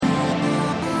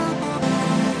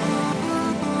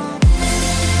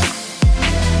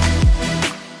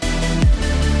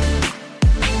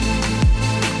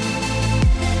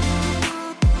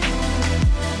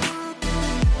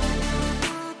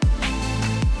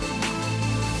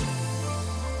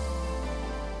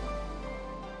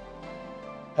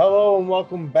Hello and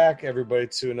welcome back, everybody,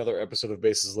 to another episode of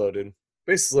Bases Loaded.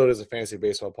 Bases Loaded is a fantasy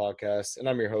baseball podcast, and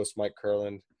I'm your host, Mike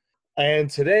Curland. And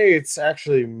today it's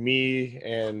actually me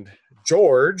and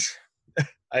George.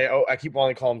 I keep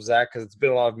wanting to call him Zach because it's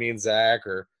been a lot of me and Zach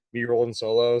or me rolling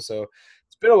solo. So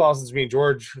it's been a while since me and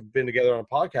George have been together on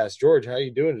a podcast. George, how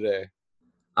you doing today?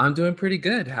 I'm doing pretty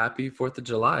good. Happy 4th of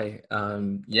July.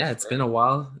 Yeah, That's it's been right. a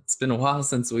while. It's been a while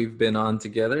since we've been on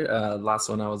together. Last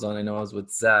one I was on, I know I was with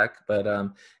Zach, but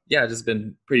yeah, just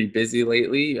been pretty busy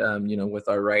lately. With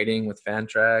our writing, with fan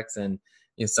tracks, and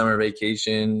summer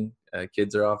vacation.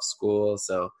 Kids are off school,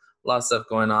 so a lot of stuff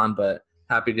going on. But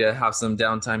happy to have some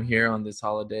downtime here on this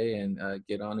holiday and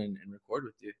get on and record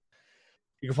with you.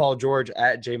 You can follow George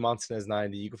at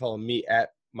jmontanez90. You can follow me at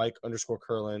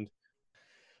Mike_Curland.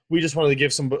 We just wanted to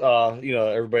give some,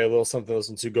 everybody a little something to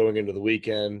listen to going into the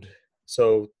weekend.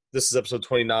 So this is episode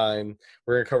 29.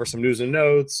 We're going to cover some news and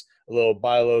notes, a little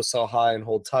buy low, sell high, and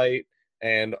hold tight,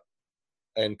 and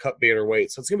cut bait or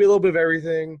wait. So it's going to be a little bit of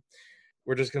everything.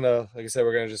 We're just going to, like I said,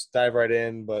 we're going to just dive right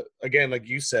in. But again, like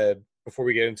you said, before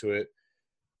we get into it,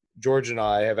 George and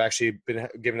I have actually been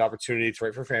given an opportunity to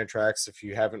write for Fantrax. If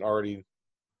you haven't already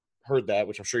heard that,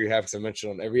 which I'm sure you have because I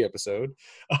mentioned on every episode,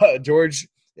 George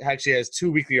actually has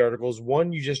two weekly articles.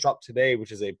 One you just dropped today,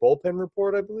 which is a bullpen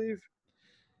report, I believe.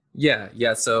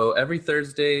 Yeah. So every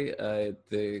Thursday,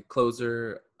 the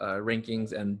closer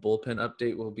rankings and bullpen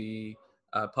update will be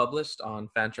published on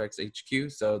Fantrax HQ.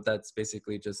 So that's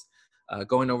basically just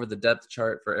going over the depth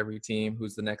chart for every team,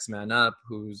 who's the next man up,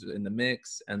 who's in the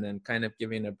mix, and then kind of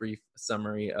giving a brief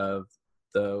summary of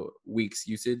the week's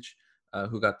usage,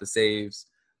 who got the saves,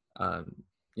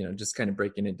 just kind of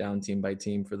breaking it down team by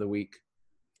team for the week.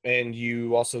 And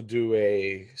you also do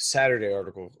a Saturday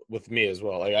article with me as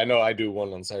well. Like I know I do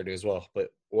one on Saturday as well, but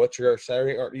what's your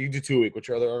Saturday? You do 2 a week. What's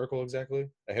your other article exactly?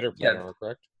 A hitter Yeah, planner,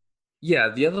 correct? Yeah,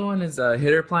 the other one is a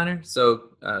hitter planner. So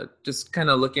just kind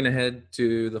of looking ahead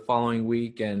to the following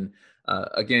week and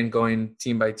again, going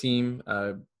team by team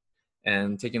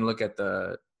and taking a look at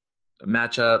the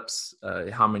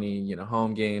matchups, how many,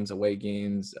 home games, away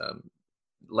games,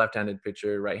 left-handed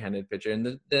pitcher, right-handed pitcher,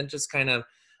 and then just kind of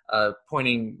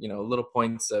pointing, little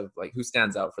points of like who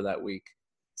stands out for that week.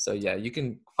 So yeah, you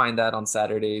can find that on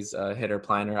Saturday's hitter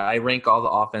planner. I rank all the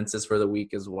offenses for the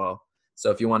week as well. So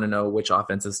if you want to know which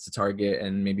offenses to target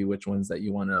and maybe which ones that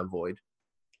you want to avoid.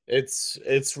 It's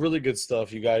really good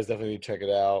stuff. You guys definitely need to check it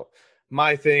out.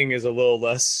 My thing is a little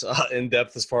less in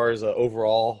depth as far as an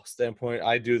overall standpoint.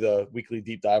 I do the weekly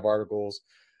deep dive articles.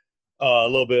 A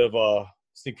little bit of a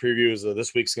sneak preview is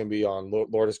this week's going to be on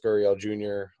Lourdes Gurriel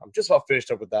Jr. I'm just about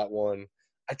finished up with that one.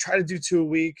 I try to do 2 a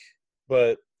week,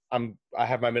 but I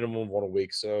have my minimum of 1 a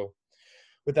week. So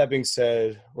with that being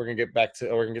said, we're gonna get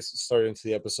started into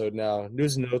the episode now.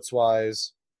 News and notes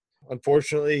wise,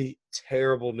 unfortunately,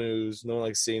 terrible news. No one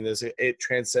likes seeing this. It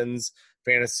transcends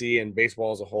fantasy and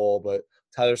baseball as a whole. But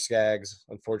Tyler Skaggs,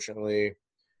 unfortunately,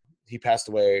 he passed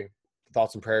away.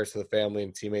 Thoughts and prayers to the family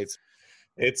and teammates.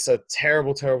 It's a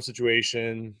terrible, terrible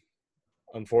situation.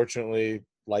 Unfortunately,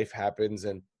 life happens,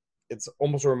 and it's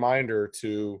almost a reminder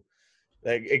to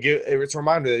like it's a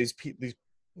reminder that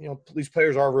these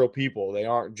players are real people. They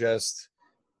aren't just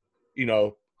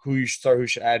who you should start, who you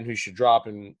should add, and who you should drop.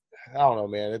 And I don't know,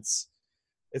 man. It's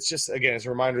just again, it's a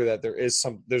reminder that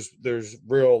there's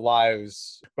real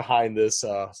lives behind this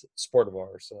sport of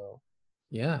ours. So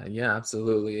Yeah,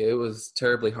 absolutely. It was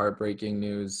terribly heartbreaking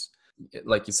news.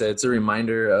 Like you said, it's a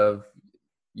reminder of,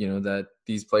 that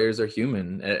these players are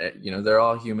human. They're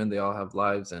all human. They all have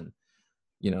lives, and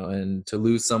to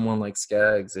lose someone like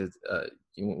Skaggs,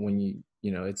 when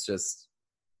it's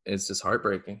just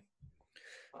heartbreaking.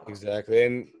 exactly,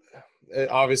 and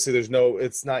obviously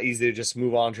it's not easy to just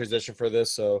move on transition for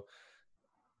this. So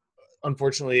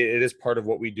unfortunately, it is part of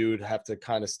what we do to have to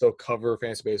kind of still cover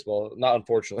fantasy baseball. Not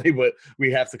unfortunately, but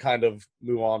we have to kind of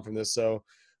move on from this. So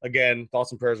again,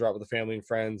 thoughts and prayers are out with the family and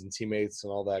friends and teammates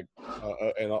and all that,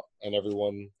 and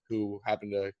everyone who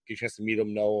happened to get a chance to meet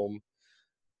them, know them,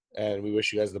 and we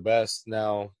wish you guys the best.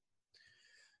 Now,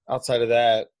 outside of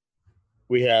that,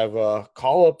 we have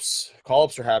call-ups.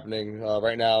 Call-ups are happening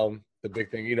right now. The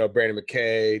big thing, Brandon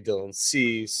McKay, Dylan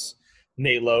Cease,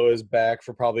 Nate Lowe is back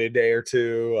for probably a day or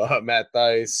two. Matt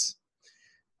Thaiss.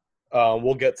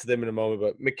 We'll get to them in a moment,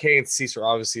 but McKay and Cease are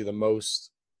obviously the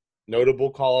most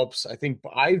notable call-ups.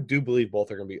 I do believe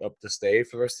both are going to be up to stay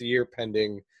for the rest of the year,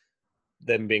 pending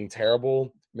them being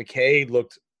terrible. McKay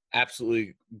looked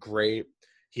absolutely great.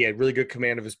 He had really good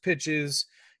command of his pitches.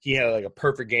 He had like a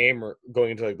perfect game or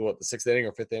going into the sixth inning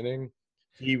or fifth inning.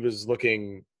 He was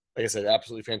looking, like I said,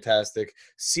 absolutely fantastic.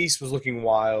 Cease was looking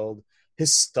wild.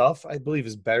 his stuff, I believe,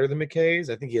 is better than McKay's.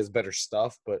 I think he has better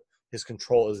stuff, but his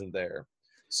control isn't there.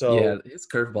 Yeah, So his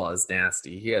curveball is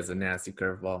nasty. He has a nasty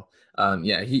curveball.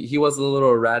 Yeah, he was a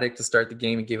little erratic to start the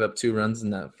game. He gave up 2 runs in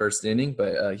that first inning,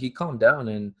 but he calmed down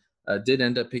and did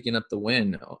end up picking up the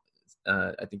win.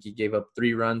 I think he gave up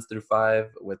 3 runs through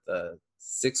 5 with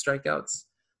 6 strikeouts.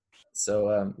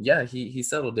 So yeah, he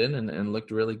settled in and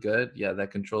looked really good. Yeah,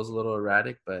 that control's a little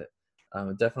erratic, but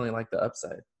definitely like the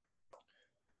upside.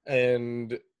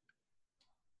 and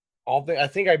I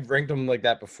think I've ranked him like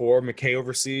that before. McKay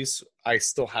overseas, I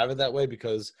still have it that way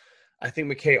because I think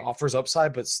McKay offers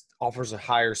upside, but offers a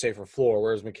higher, safer floor.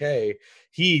 Whereas McKay,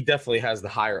 he definitely has the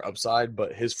higher upside,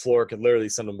 but his floor could literally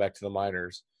send him back to the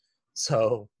minors.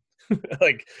 So,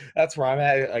 like, that's where I'm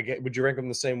at. Would you rank him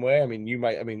the same way? I mean, you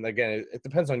might. I mean, again, it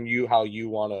depends on you how you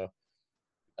want to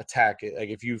attack it. Like,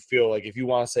 if you feel like if you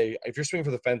want to say if you're swinging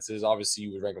for the fences, obviously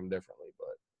you would rank him differently.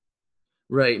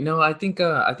 But Right. No, I think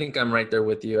I'm right there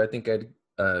with you. I think I'd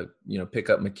pick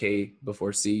up McKay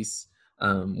before Cease.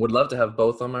 Would love to have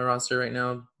both on my roster right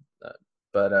now,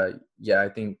 but yeah, I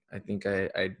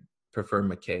prefer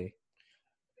McKay.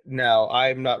 now,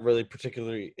 I'm not really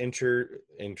particularly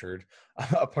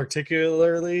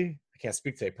particularly, I can't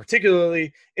speak today,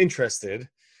 particularly interested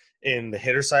in the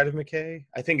hitter side of McKay.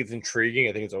 I think it's intriguing.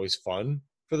 I think it's always fun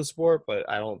for the sport, but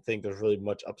I don't think there's really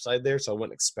much upside there. So I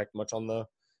wouldn't expect much on the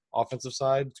offensive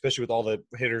side, especially with all the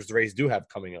hitters the Rays do have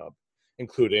coming up,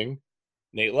 including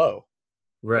Nate Lowe.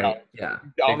 Now, Right. Yeah.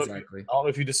 Exactly. I don't know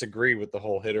if you disagree with the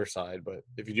whole hitter side, but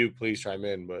if you do, please chime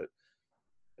in. But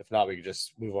if not, we could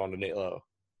just move on to Nate Lowe.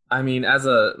 I mean, I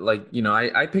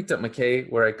picked up McKay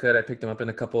where I could. I picked him up in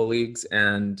a couple of leagues,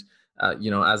 and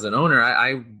as an owner,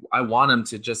 I want him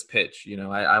to just pitch.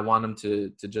 I want him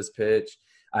to just pitch.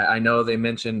 I know they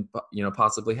mentioned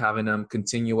possibly having him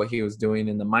continue what he was doing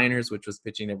in the minors, which was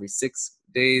pitching every 6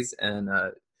 days and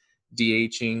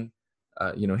DHing,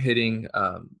 hitting.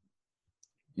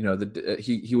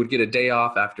 He would get a day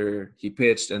off after he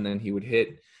pitched, and then he would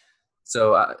hit.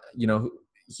 So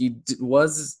he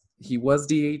was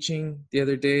DHing the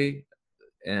other day,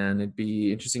 and it'd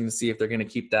be interesting to see if they're going to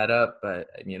keep that up. But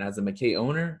I mean, as a McKay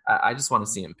owner, I just want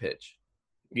to see him pitch.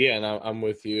 Yeah, and I'm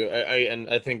with you.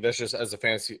 I think that's just as a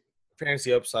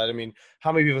fantasy upside. I mean,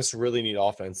 how many of us really need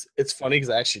offense? It's funny because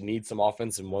I actually need some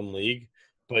offense in one league,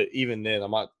 but even then,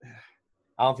 I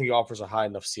don't think he offers a high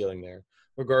enough ceiling there.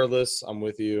 Regardless, I'm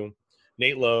with you.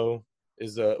 Nate Lowe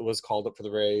was called up for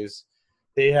the Rays.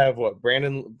 They have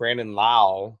Brandon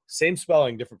Lau, same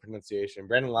spelling, different pronunciation.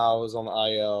 Brandon Lau is on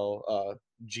the IL.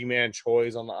 G-Man Choi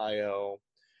is on the IL.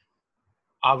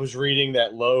 I was reading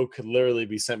that Lowe could literally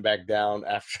be sent back down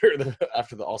after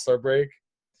the All-Star break.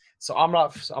 So I'm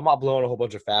not blowing a whole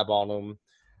bunch of fab on him.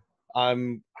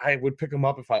 I would pick him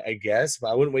up if I guess, but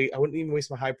I wouldn't even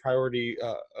waste my high priority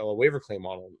waiver claim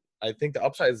on him. I think the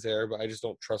upside is there, but I just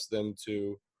don't trust them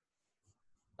to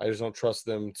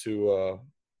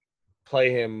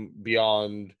play him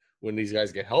beyond when these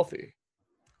guys get healthy.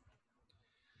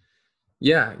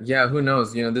 Yeah. Who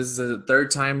knows? This is the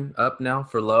third time up now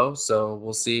for Lowe, so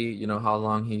we'll see. How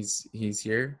long he's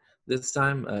here this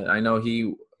time. I know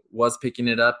he was picking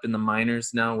it up in the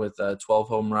minors now with 12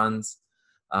 home runs.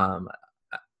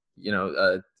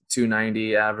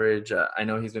 290 average. I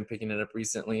know he's been picking it up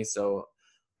recently, so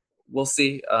we'll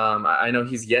see. I know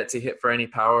he's yet to hit for any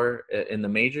power in the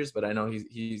majors, but I know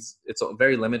it's a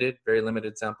very limited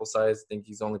sample size. I think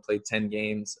he's only played 10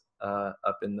 games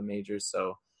up in the majors,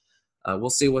 so we'll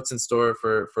see what's in store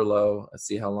for Lowe.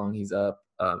 See how long he's up.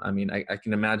 I mean, I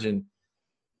can imagine,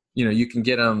 you can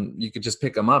get him. You could just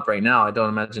pick him up right now. I don't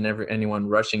imagine anyone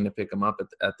rushing to pick him up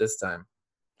at this time.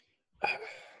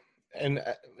 And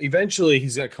eventually,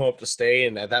 he's going to come up to stay,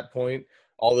 and at that point,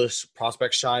 all this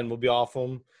prospect shine will be off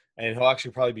him, and he'll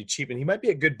actually probably be cheap. And he might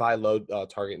be a good buy low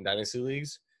target in dynasty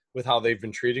leagues with how they've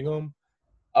been treating him.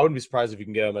 I wouldn't be surprised if you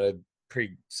can get him at a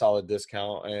pretty solid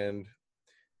discount. And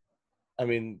I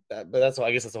mean, I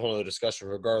guess that's a whole other discussion.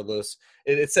 Regardless,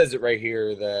 it says it right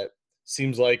here that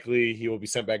seems likely he will be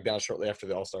sent back down shortly after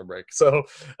the All-Star break. So,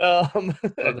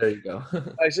 there you go.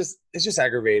 it's just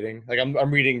aggravating. Like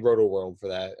I'm reading Roto World for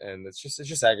that, and it's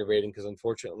just aggravating because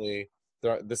unfortunately,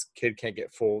 this kid can't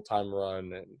get full-time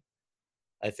run, and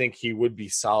I think he would be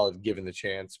solid given the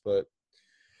chance. But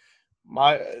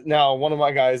one of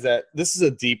my guys this is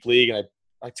a deep league, and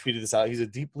I tweeted this out. He's a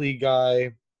deep league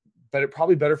guy.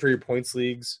 Probably better for your points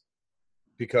leagues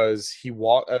because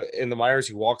in the minors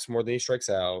he walks more than he strikes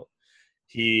out.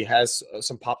 He has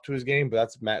some pop to his game, but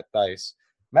that's Matt Thaiss.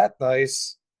 Matt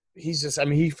Thaiss,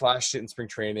 he flashed it in spring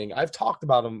training. I've talked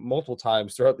about him multiple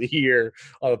times throughout the year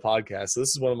on the podcast. So this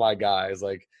is one of my guys.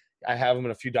 Like I have him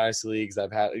in a few dynasty leagues.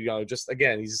 I've had, just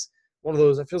again, he's one of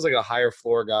those. It feels like a higher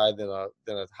floor guy than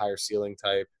a higher ceiling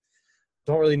type.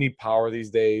 Don't really need power these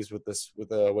days with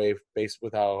the way base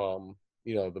with how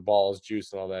the ball is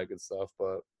juiced and all that good stuff.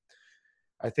 But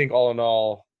I think all in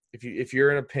all, if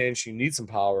you're in a pinch, you need some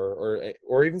power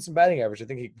or even some batting average. I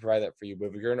think he can provide that for you. But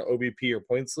if you're in an OBP or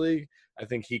points league, I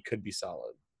think he could be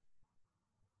solid.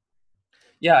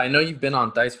 Yeah, I know you've been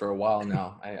on Dice for a while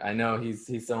now. I know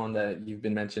he's someone that you've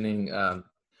been mentioning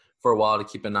for a while to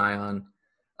keep an eye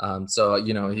on. So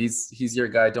he's your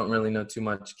guy. Don't really know too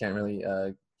much. Can't really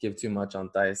give too much on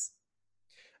Dice.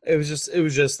 It was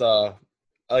just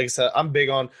like I said, I'm big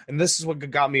on, and this is what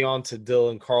got me on to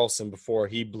Dylan Carlson before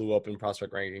he blew up in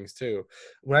prospect rankings too.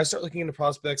 When I start looking into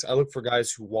prospects, I look for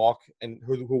guys who walk and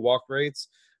who walk rates,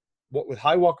 with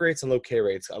high walk rates and low K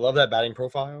rates. I love that batting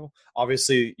profile.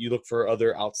 Obviously, you look for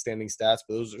other outstanding stats,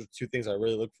 but those are two things I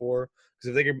really look for,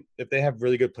 because if they have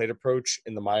really good plate approach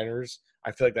in the minors,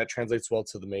 I feel like that translates well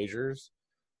to the majors.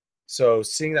 So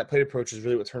seeing that plate approach is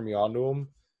really what turned me on to him.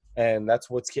 And that's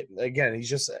what's getting, again,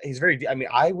 he's very, I mean,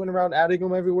 I went around adding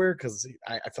him everywhere because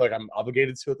I feel like I'm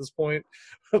obligated to at this point,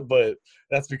 but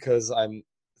that's because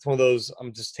it's one of those,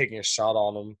 I'm just taking a shot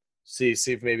on him, see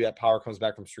if maybe that power comes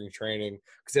back from spring training,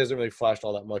 because he hasn't really flashed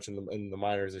all that much in the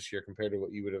minors this year compared to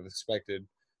what you would have expected.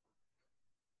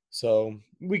 So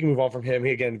we can move on from him.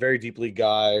 He, again, very deep league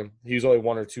guy. He was only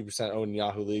 1 or 2% owned in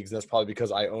Yahoo leagues, and that's probably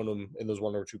because I own him in those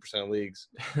 1 or 2% leagues.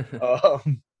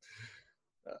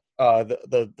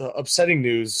 The upsetting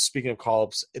news, speaking of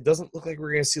call-ups, it doesn't look like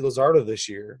we're going to see Luzardo this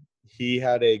year. He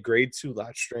had a grade 2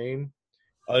 lat strain,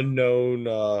 unknown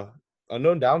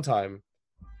downtime.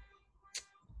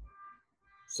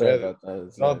 Sorry about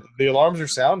that. No, the alarms are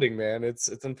sounding, man. It's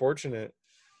unfortunate.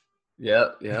 Yeah.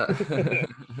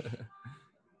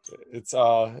 It's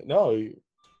no.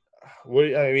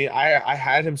 What I mean, I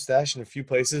had him stashed in a few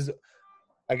places.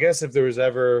 I guess if there was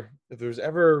ever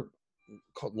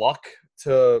luck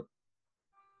to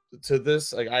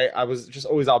this, like I was just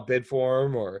always outbid for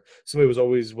him, or somebody was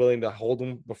always willing to hold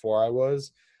him before I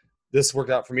was. This worked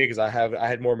out for me because I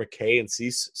had more McKay and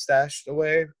Cease stashed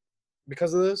away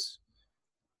because of this.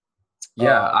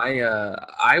 Yeah,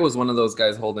 I was one of those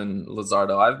guys holding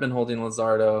Luzardo. I've been holding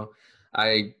Luzardo.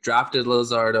 I drafted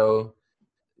Luzardo,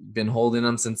 been holding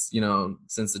him since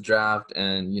the draft,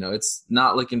 and it's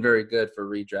not looking very good for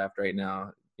redraft right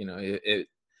now.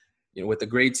 With the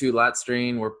grade 2 lat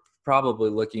strain, we're probably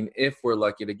looking, if we're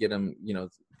lucky, to get him,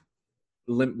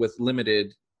 with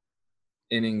limited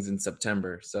innings in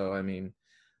September. So I mean,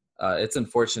 it's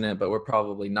unfortunate, but we're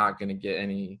probably not going to get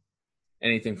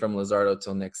anything from Luzardo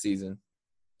till next season.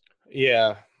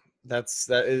 Yeah, that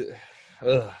is.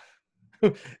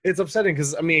 It's upsetting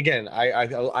because, I mean, again,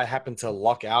 I happen to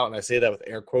luck out, and I say that with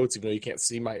air quotes, even though you can't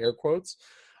see my air quotes.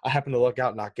 I happen to luck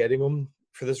out not getting them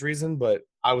for this reason, but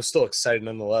I was still excited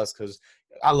nonetheless because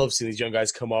I love seeing these young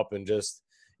guys come up and just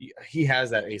he has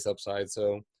that ace upside.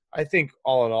 So I think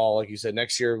all in all, like you said,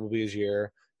 next year will be his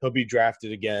year. He'll be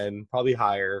drafted again, probably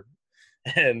higher,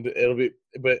 and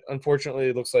but unfortunately,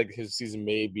 it looks like his season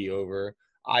may be over.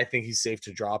 I think he's safe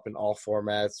to drop in all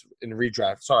formats in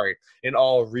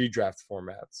all redraft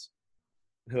formats.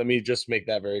 Let me just make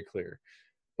that very clear.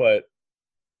 But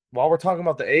while we're talking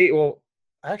about the A, well,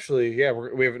 actually, yeah,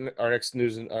 we have our next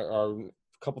news and our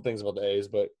couple things about the A's.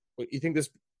 But you think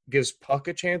this gives Puck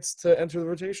a chance to enter the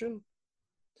rotation?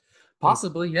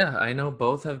 Possibly, yeah. I know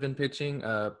both have been pitching.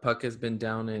 Puck has been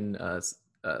down in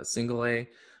single A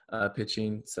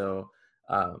pitching, so.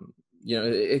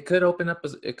 It could open up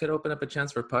a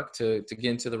chance for Puck to get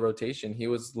into the rotation. He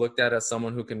was looked at as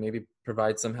someone who can maybe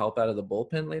provide some help out of the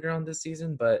bullpen later on this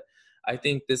season, but I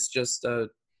think this just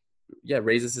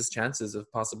raises his chances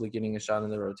of possibly getting a shot in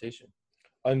the rotation.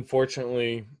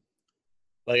 Unfortunately,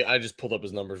 like I just pulled up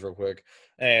his numbers real quick,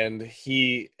 and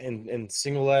he in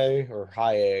single A or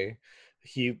high A,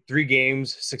 he 3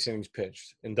 games, 6 innings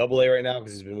pitched. In double A right now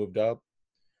because he's been moved up,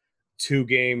 2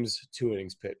 games, 2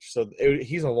 innings pitched. So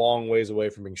he's a long ways away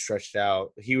from being stretched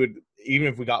out. He would, even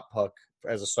if we got Puck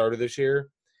as a starter this year,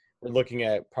 we're looking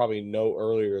at probably no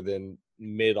earlier than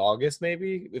mid-August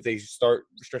maybe, if they start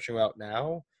stretching him out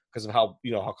now because of how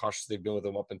cautious they've been with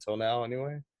him up until now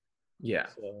anyway. Yeah.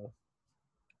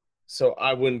 So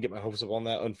I wouldn't get my hopes up on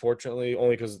that, unfortunately,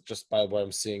 only because just by what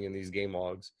I'm seeing in these game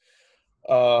logs.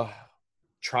 Blake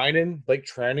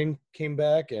Treinen came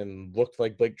back and looked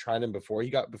like Blake Treinen before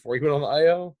he went on the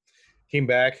IL. Came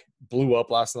back, blew up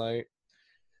last night.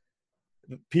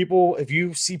 If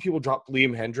you see people drop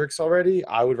Liam Hendriks already,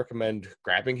 I would recommend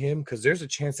grabbing him because there's a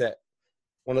chance that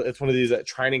it's one of these that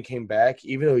Treinen came back,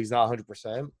 even though he's not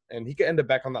 100%, and he could end up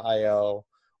back on the IL,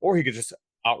 or he could just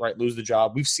outright lose the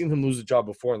job. We've seen him lose the job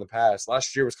before in the past.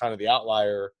 Last year was kind of the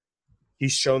outlier.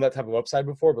 He's shown that type of upside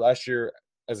before, but last year,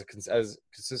 as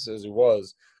consistent as he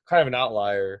was, kind of an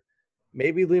outlier.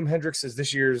 Maybe Liam Hendriks is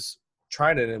this year's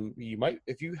Trinan, and you might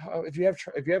if you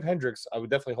have Hendricks, I would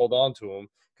definitely hold on to him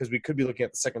because we could be looking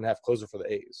at the second half closer for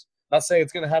the A's. Not saying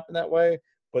it's going to happen that way,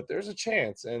 but there's a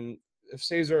chance. And if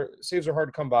saves are hard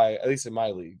to come by, at least in my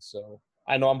league. So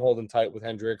I know I'm holding tight with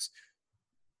Hendricks.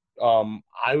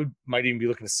 Might even be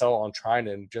looking to sell on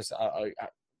Trinan. Just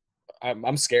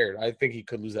I'm scared. I think he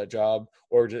could lose that job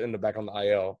or just end up back on the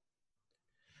IL.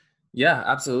 Yeah,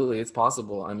 absolutely. It's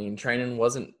possible. I mean, Trinan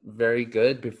wasn't very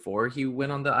good before he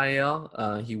went on the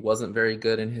IL. He wasn't very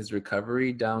good in his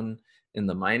recovery down in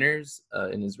the minors,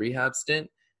 in his rehab stint.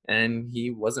 And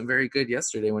he wasn't very good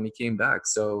yesterday when he came back.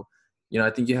 So, I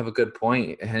think you have a good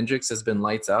point. Hendricks has been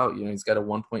lights out. He's got a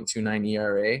 1.29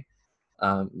 ERA.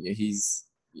 He's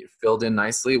filled in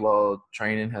nicely while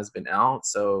Trinan has been out.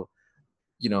 So,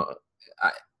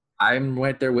 I'm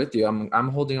right there with you. I'm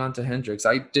holding on to Hendricks.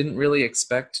 I didn't really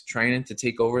expect Trinan to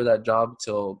take over that job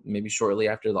till maybe shortly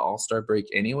after the All-Star break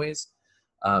anyways.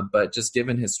 But just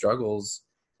given his struggles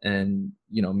and,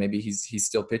 maybe he's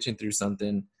still pitching through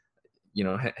something,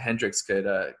 Hendricks could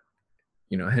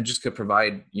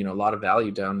provide, a lot of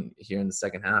value down here in the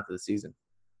second half of the season.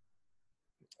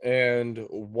 And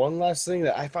one last thing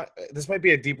that I find, this might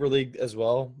be a deeper league as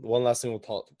well. One last thing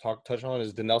we'll touch on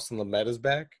is Dinelson Lamet is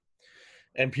back.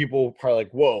 And people probably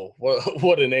like, whoa,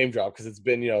 what a name drop, because it's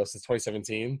been, since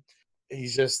 2017.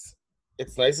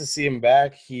 it's nice to see him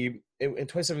back. In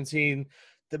 2017,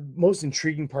 the most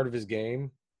intriguing part of his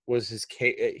game was his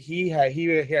K. He had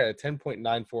a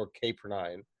 10.94 K per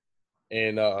nine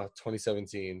in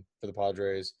 2017 for the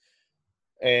Padres.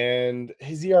 And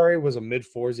his ERA was a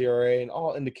mid-4s ERA, and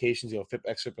all indications, FIP,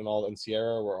 xFIP, and all in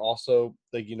Sierra were also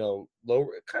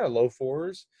low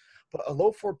fours. But a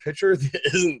low four pitcher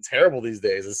isn't terrible these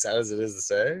days, as sad as it is to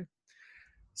say.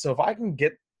 So if I can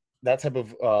get that type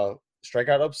of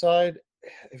strikeout upside,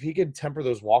 if he could temper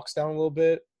those walks down a little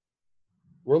bit,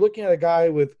 we're looking at a guy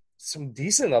with some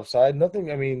decent upside.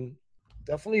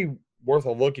 Definitely worth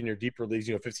a look in your deeper leagues,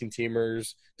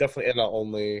 15-teamers, definitely NL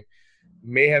only.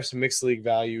 May have some mixed league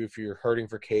value if you're hurting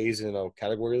for Ks in a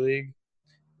category league.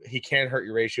 He can hurt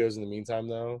your ratios in the meantime,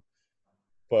 though.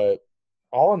 But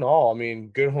all in all,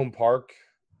 good home park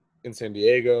in San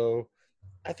Diego.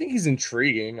 I think he's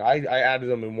intriguing. I added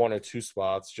him in one or two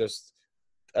spots just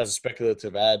as a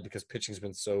speculative ad because pitching's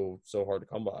been so hard to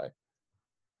come by.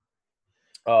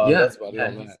 That's about it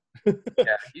on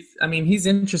that. He's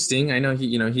interesting. I know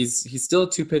he's still a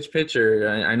two-pitch pitcher.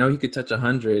 I know he could touch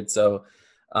 100. So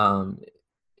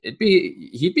he'd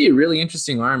be a really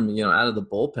interesting arm, out of the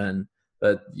bullpen.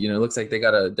 But it looks like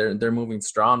they're moving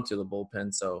Strom to the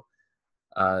bullpen. So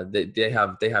they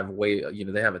have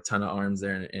a ton of arms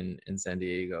there in San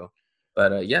Diego.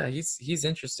 But he's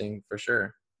interesting for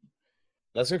sure.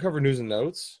 That's gonna cover news and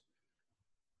notes.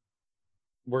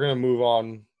 We're gonna move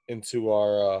on into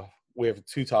our we have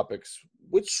two topics,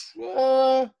 which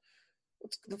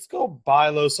let's go buy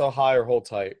low, sell high, or hold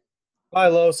tight. Buy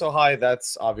low, sell high,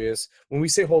 that's obvious. When we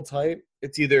say hold tight,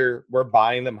 it's either we're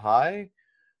buying them high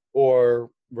or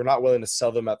we're not willing to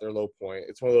sell them at their low point.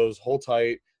 It's one of those hold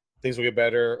tight, things will get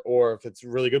better, or if it's a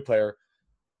really good player,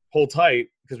 hold tight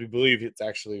because we believe it's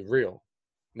actually real.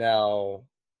 Now,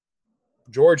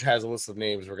 George has a list of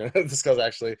names we're going to discuss,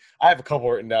 actually. I have a couple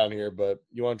written down here, but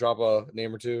you want to drop a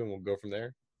name or two and we'll go from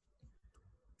there?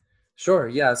 Sure,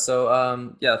 yeah. So,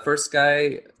 the first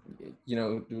guy,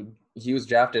 he was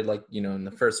drafted in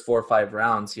the first 4 or 5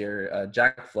 rounds here,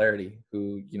 Jack Flaherty,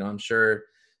 who, I'm sure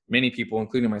many people,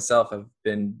 including myself, have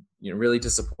been, really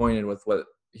disappointed with what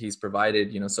he's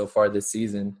provided, so far this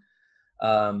season.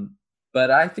 But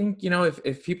I think,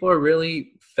 if people are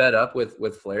really fed up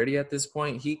with Flaherty at this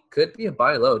point, he could be a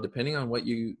buy low, depending on what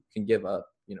you can give up,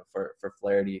 for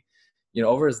Flaherty.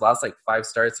 Over his last 5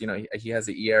 starts, he has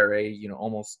an ERA,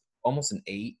 almost an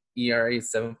 8 ERA,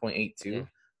 7.82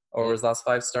 over his last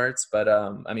 5 starts. But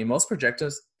most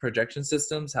projection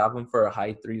systems have him for a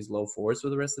high 3s, low 4s for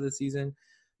the rest of the season.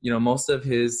 Most of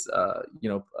his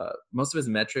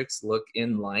metrics look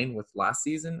in line with last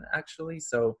season, actually.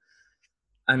 So,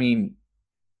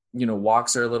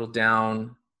 walks are a little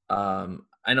down.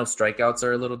 I know strikeouts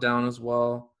are a little down as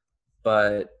well.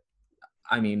 But,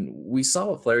 we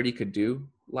saw what Flaherty could do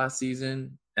last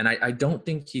season. And I don't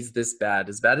think he's this bad.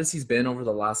 As bad as he's been over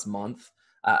the last month,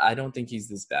 I don't think he's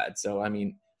this bad. So,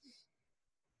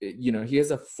 he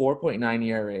has a 4.9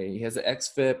 ERA. He has an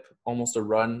xFIP almost a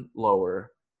run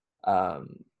lower.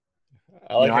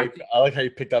 I You like know, how I you, think, I like how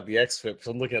you picked out the XFIP. Because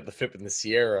I'm looking at the FIP in the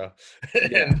Sierra,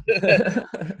 yeah.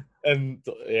 and and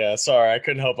yeah, sorry, I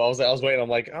couldn't help. I was waiting. I'm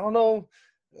like, I don't know,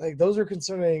 like those are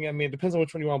concerning. I mean, it depends on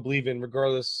which one you want to believe in.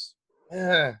 Regardless,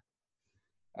 eh,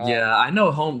 uh, Yeah, I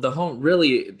know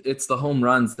really it's the home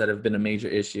runs that have been a major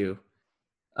issue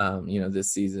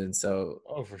this season. So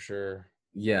oh for sure.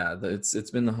 yeah,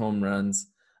 it's been the home runs.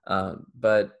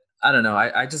 But I don't know.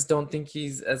 I just don't think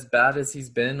he's as bad as he's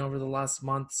been over the last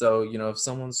month. So, if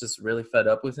someone's just really fed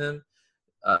up with him,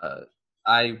 uh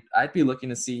I'd be looking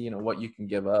to see, what you can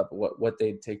give up, what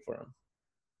they'd take for him.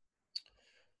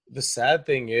 The sad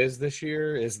thing is this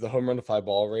year is the home run to fly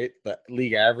ball rate. The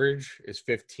league average is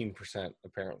 15%,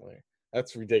 apparently.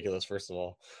 That's ridiculous, first of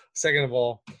all. Second of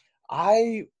all,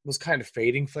 I was kind of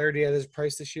fading Flaherty at his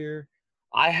price this year.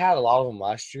 I had a lot of them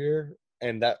last year,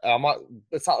 and that I'm not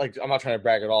it's not like I'm not trying to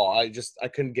brag at all. I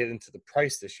couldn't get into the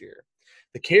price this year.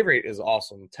 The K rate is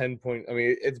awesome. 10 point I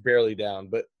mean, it's barely down,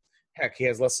 but heck, he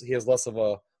has less of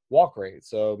a walk rate.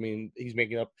 So I mean, he's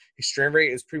making up his strand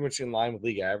rate is pretty much in line with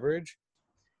league average.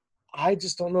 I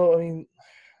just don't know. I mean,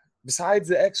 besides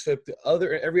the XFIP,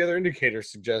 every other indicator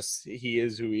suggests he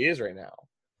is who he is right now.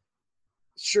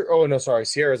 Sure. Oh no, sorry.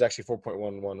 Sierra is actually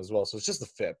 4.11 as well, so it's just the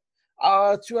FIP.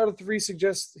 2 out of 3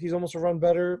 suggests he's almost a run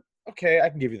better. Okay, I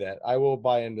can give you that. I will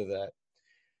buy into that.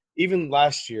 Even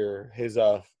last year, his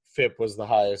FIP was the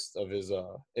highest of his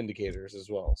indicators as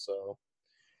well. So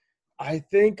I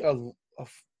think a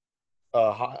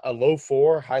low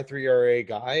 4, high 3 ERA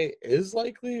guy is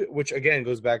likely, which again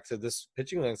goes back to this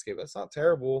pitching landscape. That's not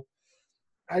terrible.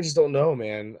 I just don't know,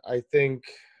 man. I think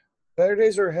better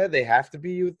days are ahead. They have to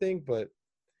be, you would think, but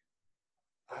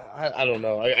I don't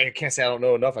know. I can't say I don't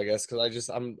know enough, I guess, because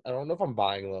I don't know if I'm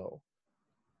buying low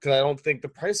because I don't think the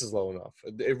price is low enough.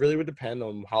 It really would depend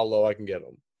on how low I can get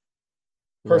them.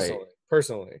 Right.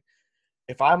 Personally,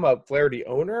 if I'm a Flaherty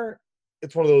owner,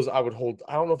 it's one of those I would hold.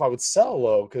 I don't know if I would sell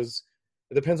low because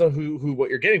it depends on who what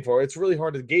you're getting for. It's really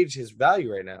hard to gauge his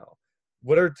value right now.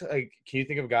 Like? Can you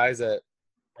think of guys that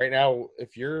right now,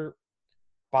 if you're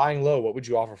buying low, what would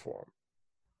you offer for him?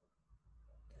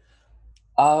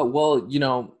 Well,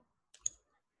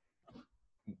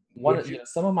 Would you?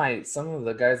 some of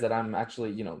the guys that I'm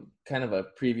actually, kind of a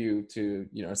preview to,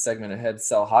 a segment ahead,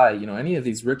 sell high, any of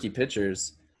these rookie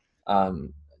pitchers,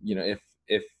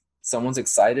 if someone's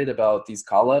excited about these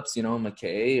call-ups,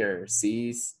 McKay or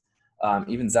Cease,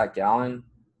 even Zach Gallen,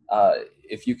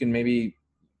 if you can maybe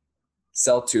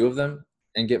sell 2 of them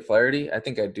and get Flaherty, I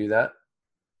think I'd do that.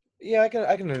 Yeah, I can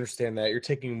understand that. You're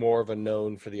taking more of a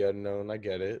known for the unknown. I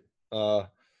get it.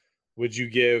 Would you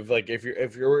give like if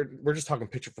you're we're just talking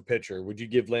pitcher for pitcher? Would you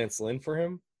give Lance Lynn for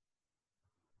him?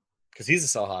 Because he's a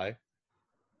sell high.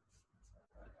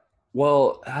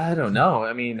 Well, I don't know.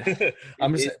 I mean,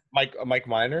 I'm just it, Mike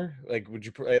Minor. Like, would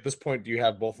you at this point do you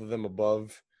have both of them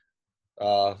above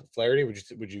Flaherty?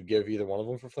 Would you give either one of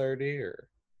them for Flaherty or?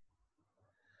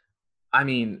 I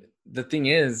mean, the thing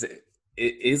is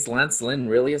Lance Lynn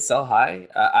really a sell high?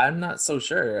 I'm not so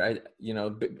sure.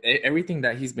 Everything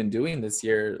that he's been doing this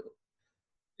year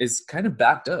is kind of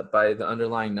backed up by the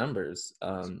underlying numbers.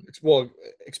 Well,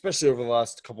 especially over the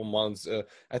last couple months,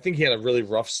 I think he had a really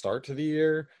rough start to the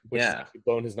year, which is Yeah, actually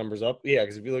blowing his numbers up. Yeah,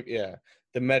 because if you look, yeah,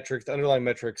 the underlying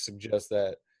metrics suggest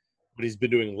that what he's been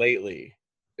doing lately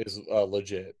is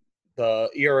legit. The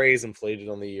ERA is inflated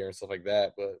on the year and stuff like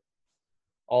that, but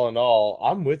all in all,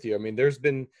 I'm with you. I mean,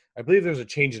 I believe there's a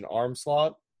change in arm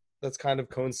slot that's kind of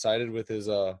coincided with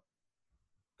the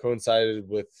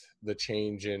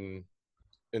change in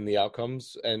the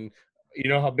outcomes. And you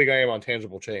know how big I am on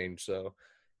tangible change, so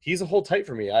he's a hold tight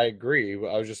for me. I agree.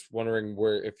 I was just wondering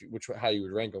how you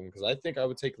would rank him because I think I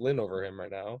would take Lynn over him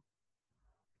right now.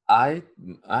 I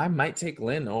I might take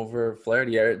Lynn over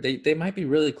Flaherty. They might be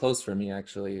really close for me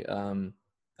actually.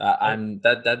 I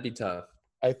That'd be tough.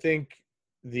 I think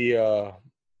the uh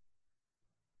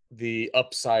the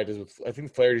upside is with I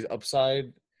think Flaherty's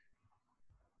upside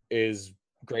is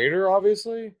greater,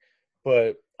 obviously,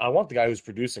 but I want the guy who's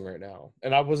producing right now.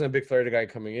 And I wasn't a big Flaherty guy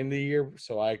coming into the year,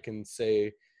 so I can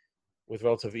say with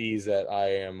relative ease that I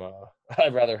am.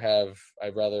 I'd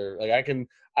rather like I can.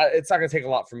 It's not gonna take a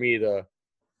lot for me to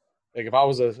like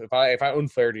if I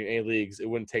owned Flaherty in any leagues, it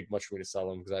wouldn't take much for me to sell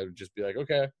him because I would just be like,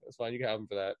 okay, that's fine, you can have him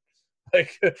for that.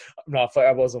 Like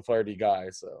I wasn't a Flaherty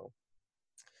guy, so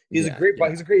he's a Yeah, great buy.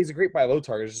 yeah. He's a great buy low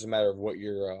target. It's just a matter of what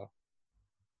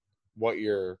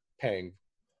you're paying.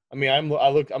 I mean, I'm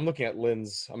looking at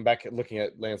Lynn's. I'm back at looking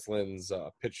at Lance Lynn's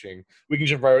pitching. We can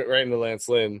jump right into Lance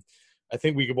Lynn. I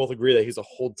think we could both agree that he's a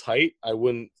hold tight. I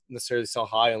wouldn't necessarily sell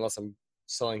high unless I'm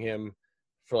selling him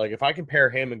for like if I can pair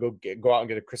him and go out and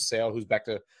get a Chris Sale who's back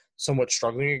to somewhat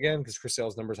struggling again because Chris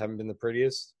Sale's numbers haven't been the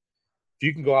prettiest. If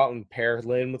you can go out and pair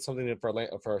Lynn with something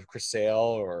for Chris Sale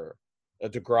or a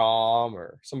DeGrom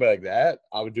or somebody like that,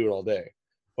 I would do it all day.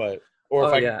 But or if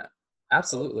Oh I yeah,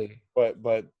 absolutely.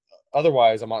 but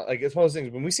otherwise, I'm on, like it's one of those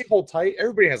things. When we say hold tight,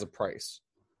 everybody has a price.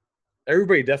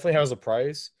 Everybody definitely has a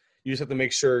price. You just have to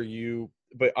make sure you.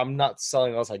 But I'm not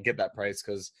selling unless I get that price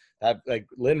because that like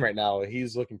Lynn right now,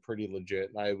 he's looking pretty legit,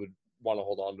 and I would want to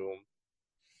hold on to him.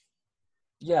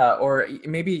 Yeah, or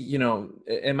maybe,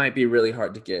 it might be really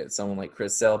hard to get someone like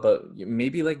Chris Sale, but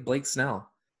maybe like Blake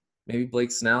Snell. Maybe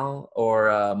Blake Snell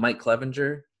or Mike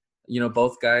Clevenger.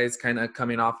 Both guys kind of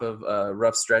coming off of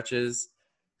rough stretches.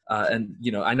 And,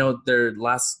 I know their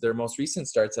most recent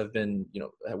starts have been,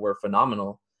 were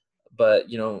phenomenal. But,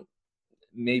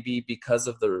 maybe because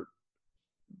of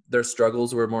their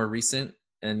struggles were more recent.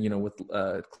 And, with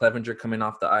Clevenger coming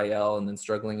off the IL and then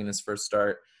struggling in his first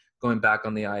start, going back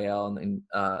on the IL, and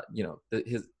then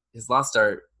his last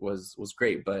start was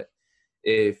great. But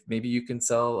if maybe you can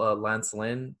sell Lance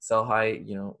Lynn, sell high,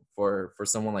 for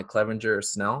someone like Clevenger or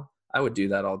Snell, I would do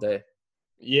that all day.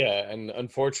 Yeah, and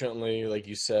unfortunately, like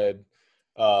you said,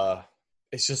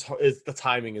 it's the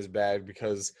timing is bad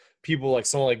because people like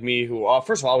someone like me who,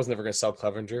 first of all, I was never going to sell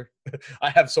Clevenger. I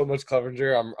have so much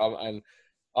Clevenger. And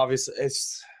obviously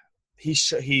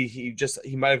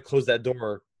he might have closed that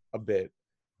door a bit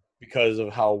because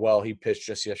of how well he pitched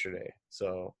just yesterday.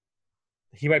 So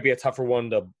he might be a tougher one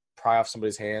to pry off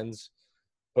somebody's hands,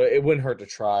 but it wouldn't hurt to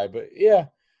try. But yeah,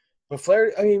 but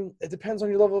Flaherty, I mean, it depends on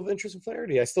your level of interest in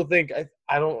Flaherty. I still think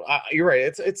you're right.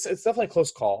 It's definitely a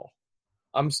close call.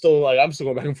 I'm still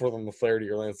going back and forth on the Flaherty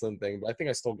or Lance Lynn thing, but I think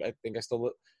I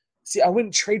still see. I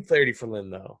wouldn't trade Flaherty for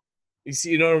Lynn though. You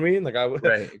see, you know what I mean? Like I would,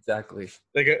 Right, exactly.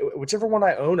 like whichever one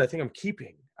I own, I think I'm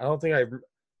keeping. I don't think I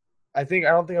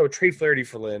would trade Flaherty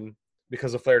for Lynn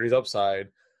because of Flaherty's upside,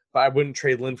 but I wouldn't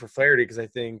trade Lynn for Flaherty because I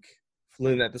think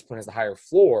Lynn at this point has the higher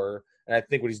floor, and I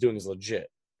think what he's doing is legit.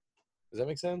 Does that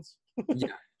make sense? Yeah.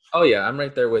 Oh yeah, I'm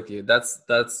right there with you. That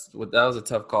was a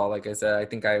tough call. Like I said, I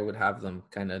think I would have them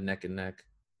kind of neck and neck.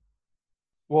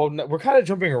 Well, we're kind of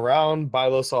jumping around, buy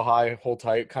low, sell high, hold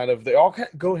tight. Kind of, they all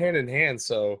go hand in hand.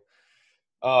 So,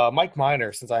 Mike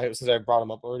Minor, since I brought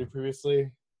him up already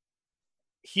previously,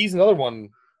 he's another one.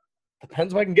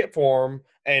 Depends what I can get for him.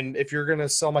 And if you're gonna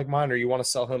sell Mike Minor, you want to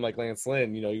sell him like Lance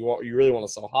Lynn. You really want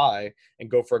to sell high and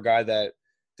go for a guy that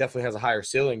definitely has a higher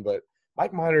ceiling. But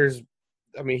Mike Minor's,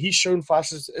 I mean, he's shown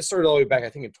flashes. It started all the way back, I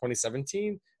think, in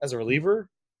 2017 as a reliever,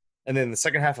 and then the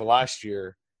second half of last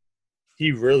year,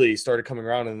 he really started coming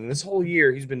around. And this whole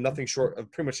year, he's been nothing short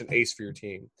of pretty much an ace for your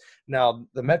team. Now,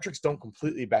 the metrics don't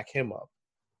completely back him up,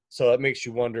 so that makes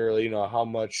you wonder, how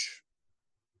much.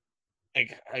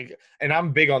 And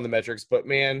I'm big on the metrics, but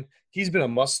man, he's been a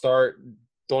must start.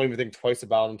 Don't even think twice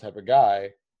about him type of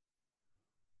guy.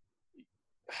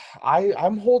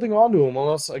 I'm holding on to him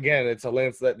unless again it's a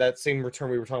Lance that same return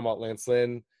we were talking about Lance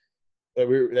Lynn that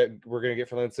we're gonna get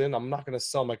for Lance Lynn. I'm not gonna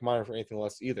sell Mike Minor for anything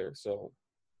less either. So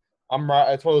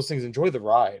it's one of those things. Enjoy the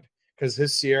ride because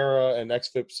his Sierra and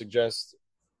xFIP suggest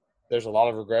there's a lot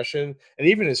of regression, and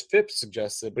even his FIP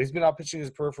suggests it. But he's been out pitching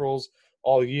his peripherals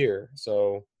all year.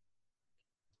 So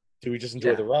do we just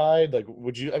enjoy the ride? Like,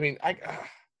 would you? I mean,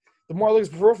 the more I look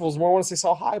at his peripherals, the more I want to say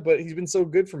sell high. But he's been so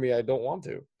good for me, I don't want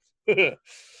to.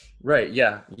 Right.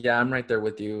 Yeah. Yeah. I'm right there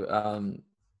with you.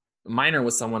 Minor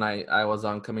was someone I was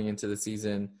on coming into the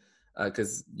season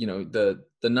because the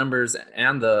numbers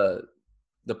and the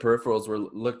peripherals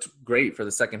looked great for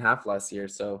the second half last year.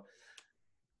 So,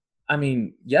 I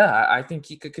mean, yeah, I think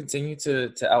he could continue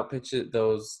to outpitch it.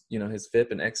 Those his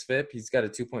FIP and xFIP. He's got a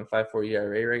 2.54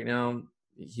 ERA right now.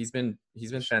 He's been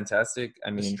fantastic. I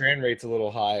mean, the strand rate's a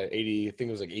little high at 80. I think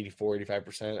it was like 84,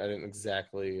 85%. I didn't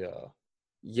exactly.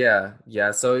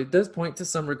 Yeah. So it does point to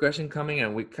some regression coming,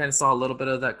 and we kind of saw a little bit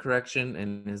of that correction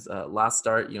in his last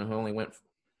start. He only went,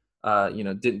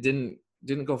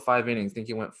 didn't go 5 innings. I think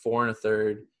he went 4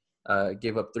 1/3,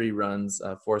 gave up 3 runs,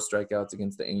 4 strikeouts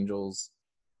against the Angels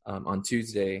on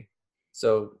Tuesday.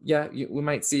 So yeah, we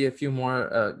might see a few more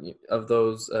of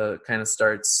those kind of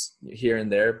starts here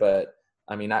and there, but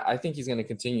I mean, I think he's going to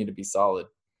continue to be solid.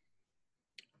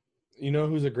 You know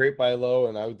who's a great buy low,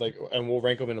 and I would like, and we'll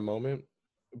rank him in a moment.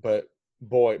 But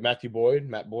Matt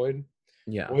Boyd.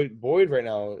 Yeah. Boyd right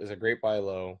now is a great buy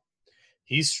low.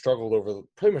 He's struggled over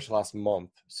pretty much the last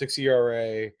month. 6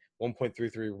 ERA,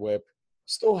 1.33 WHIP.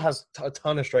 Still has a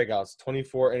ton of strikeouts.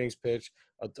 24 innings pitched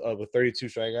with 32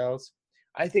 strikeouts.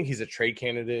 I think he's a trade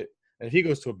candidate, and if he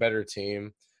goes to a better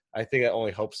team, I think that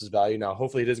only helps his value. Now,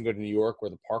 hopefully, he doesn't go to New York where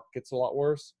the park gets a lot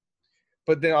worse.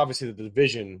 But then, obviously, the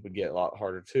division would get a lot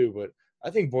harder too. But I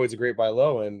think Boyd's a great buy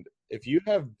low. And if you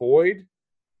have Boyd,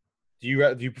 do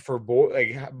you prefer Boyd,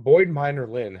 like Boyd, Minor,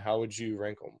 Lynn? How would you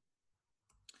rank them?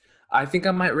 I think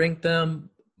I might rank them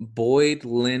Boyd,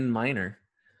 Lynn, Minor.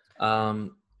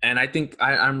 And I think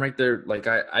I'm right there. Like,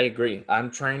 I agree.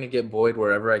 I'm trying to get Boyd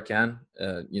wherever I can,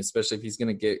 especially if he's going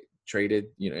to get traded.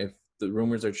 If the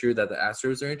rumors are true that the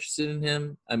Astros are interested in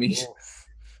him, I mean, Oof.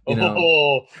 you know,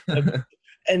 Oh,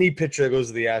 any pitcher that goes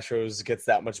to the Astros gets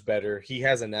that much better. He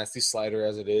has a nasty slider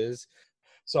as it is.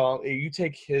 So you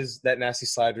take that nasty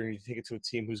slider and you take it to a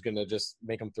team who's gonna just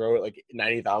make him throw it like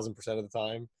 90,000% of the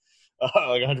time,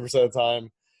 like 100% of the time.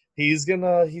 I think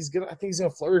he's gonna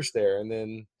flourish there. And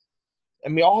then, I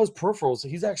mean, all his peripherals.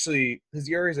 His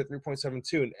ERA is at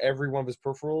 3.72, and every one of his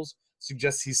peripherals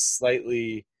suggests he's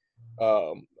slightly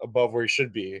above where he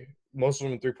should be. Most of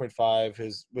them in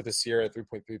 3.5. With his SIERA at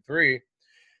 3.33.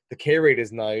 The K rate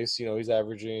is nice. He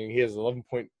has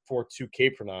 11.42 K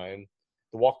per nine.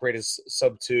 The walk rate is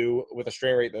sub 2 with a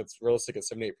strain rate that's realistic at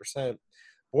 78%.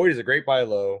 Boyd is a great buy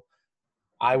low.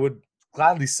 I would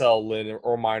gladly sell Lynn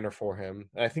or Minor for him.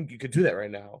 And I think you could do that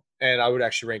right now. And I would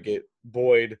actually rank it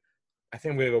Boyd. I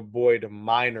think I'm going to go Boyd,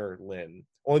 Minor, Lynn.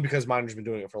 Only because Minor's been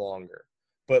doing it for longer.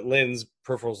 But Lynn's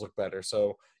peripherals look better.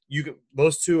 So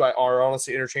those two are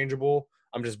honestly interchangeable.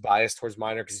 I'm just biased towards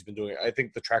Minor because he's been doing it. I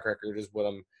think the track record is what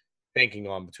I'm banking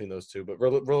on between those two. But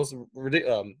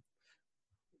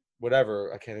whatever,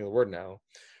 I can't think of the word now.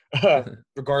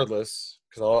 Regardless,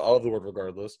 because I love the word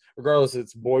regardless. Regardless,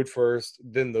 it's Boyd first,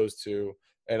 then those two,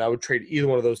 and I would trade either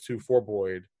one of those two for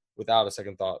Boyd without a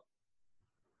second thought.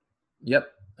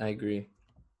 Yep, I agree.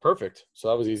 Perfect. So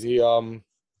that was easy.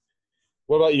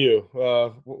 What about you?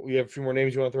 You have a few more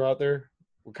names you want to throw out there?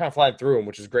 We're kind of flying through them,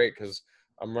 which is great because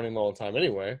I'm running low on time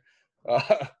anyway.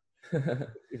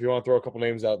 If you want to throw a couple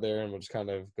names out there, and we'll just kind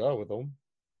of go with them.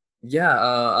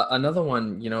 Yeah, another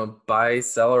one, buy,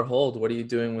 sell, or hold. What are you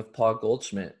doing with Paul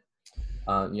Goldschmidt?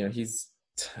 He's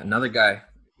another guy,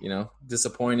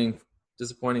 disappointing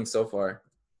so far.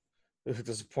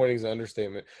 Disappointing is an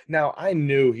understatement. Now, I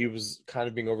knew he was kind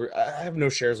of being over. I have no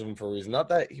shares of him for a reason. Not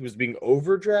that he was being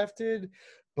overdrafted,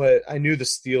 but I knew the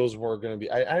steals were going to be.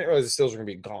 I didn't realize the steals were going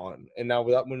to be gone. And now,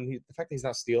 the fact that he's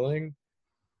not stealing,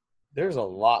 there's a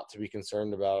lot to be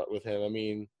concerned about with him. I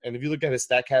mean, and if you look at his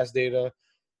Statcast data,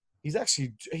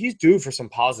 he's due for some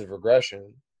positive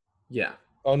regression. Yeah.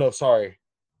 Oh no, sorry,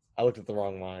 I looked at the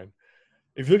wrong line.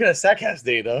 If you look at his Statcast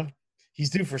data, he's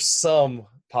due for some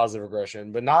positive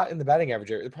regression, but not in the batting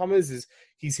average area. The problem is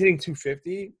he's hitting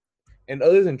 250, and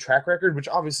other than track record, which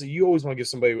obviously you always want to give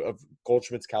somebody of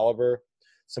Goldschmidt's caliber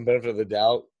some benefit of the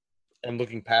doubt and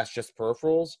looking past just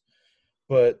peripherals,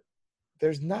 but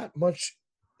there's not much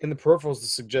in the peripherals to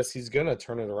suggest he's going to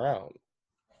turn it around.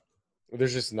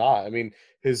 There's just not. I mean,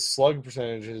 his slug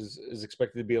percentage is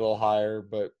expected to be a little higher,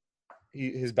 but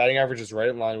his batting average is right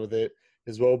in line with it.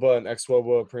 His WOBA and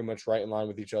xWOBA are pretty much right in line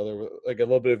with each other, with like a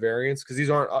little bit of variance because these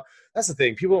aren't. That's the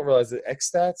thing. People don't realize that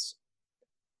X stats.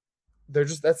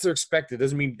 That's their expected.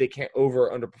 Doesn't mean they can't over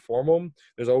or underperform them.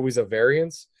 There's always a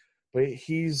variance, but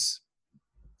there's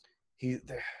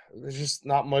just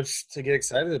not much to get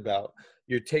excited about.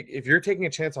 If you're taking a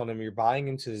chance on him, you're buying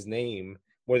into his name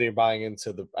more than you're buying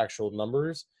into the actual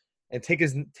numbers, and take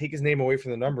his name away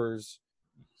from the numbers,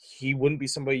 he wouldn't be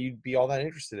somebody you'd be all that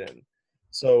interested in.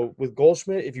 So with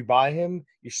Goldschmidt, if you buy him,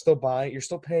 you're still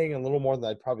paying a little more than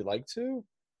I'd probably like to.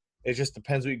 It just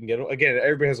depends what you can get him. Again,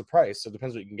 everybody has a price, so it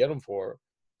depends what you can get him for.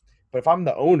 But if I'm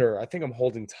the owner, I think I'm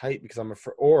holding tight because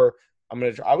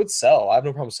I would sell. I have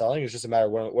no problem selling. It's just a matter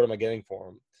of what am I getting for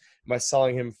him? Am I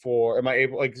selling him for? Am I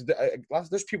able?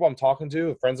 There's people I'm talking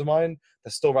to, friends of mine, that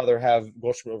still rather have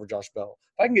Goldschmidt over Josh Bell.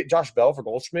 If I can get Josh Bell for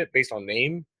Goldschmidt based on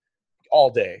name,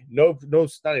 all day. No,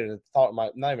 not even a thought.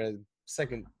 Not even a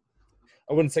second.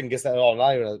 I wouldn't second guess that at all.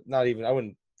 Not even. I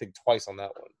wouldn't think twice on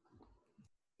that one.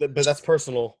 But that's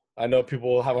personal. I know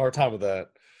people have a hard time with that.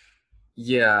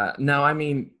 Yeah. No, I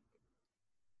mean,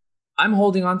 I'm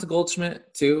holding on to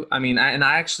Goldschmidt too. I mean,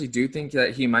 I actually do think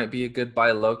that he might be a good buy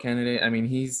low candidate. I mean,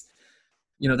 he's,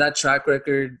 that track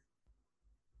record.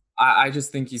 I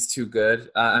just think he's too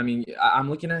good. I mean, I'm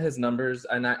looking at his numbers,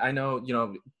 and I know,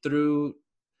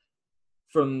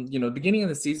 from beginning of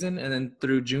the season and then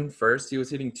through June 1st, he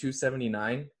was hitting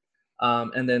 279,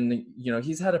 and then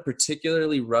he's had a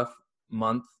particularly rough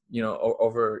month.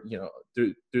 Over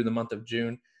through the month of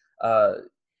June.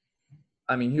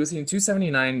 I mean, he was hitting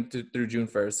 279 through June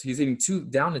 1st. He's hitting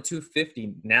down to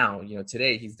 250 now.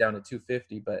 Today he's down to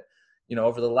 250, but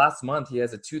over the last month he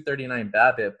has a 239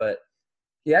 BABIP, but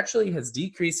he actually has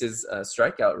decreased his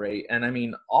strikeout rate. And I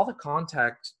mean, all the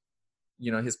contact,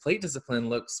 his plate discipline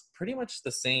looks pretty much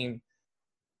the same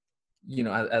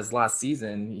as last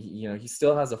season, he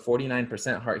still has a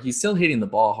 49% hard. He's still hitting the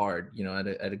ball hard,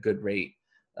 at a good rate,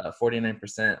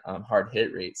 49% hard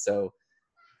hit rate. So,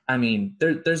 I mean,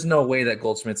 there's no way that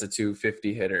Goldschmidt's a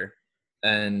 250 hitter.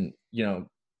 And,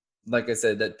 like I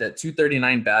said, that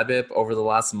 239 BABIP over the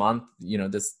last month,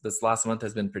 this last month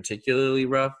has been particularly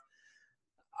rough.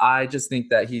 I just think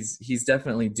that he's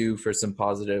definitely due for some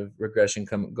positive regression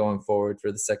going forward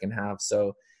for the second half.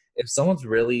 So if someone's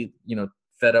really,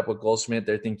 fed up with Goldschmidt,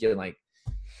 they're thinking like,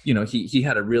 he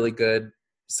had a really good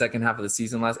second half of the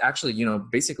season actually,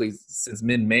 basically since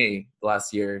mid-May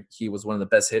last year, he was one of the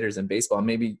best hitters in baseball.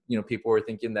 Maybe, people were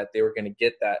thinking that they were going to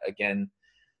get that again,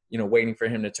 waiting for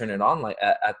him to turn it on like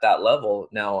at that level.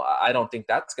 Now, I don't think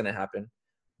that's going to happen,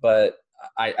 but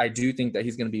I do think that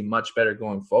he's going to be much better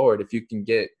going forward. If you can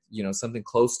get, something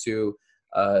close to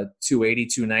 280,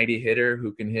 290 hitter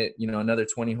who can hit, another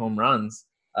 20 home runs.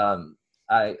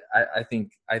 I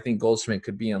think Goldschmidt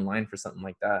could be in line for something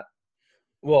like that.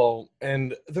 Well,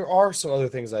 and there are some other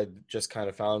things I just kind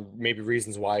of found, maybe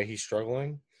reasons why he's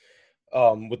struggling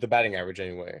with the batting average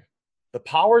anyway. The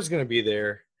power is going to be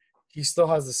there. He still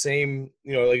has the same,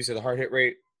 like you said, the hard hit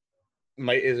rate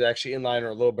is actually in line or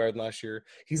a little better than last year.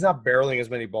 He's not barreling as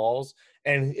many balls,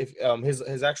 and if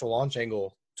his actual launch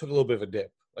angle took a little bit of a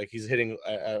dip, like he's hitting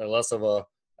with less of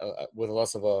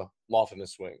a loft in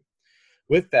his swing.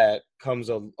 With that comes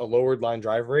a lowered line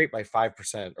drive rate by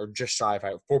 5%, or just shy of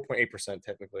 4.8%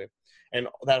 technically, and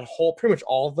that whole pretty much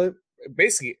all of it,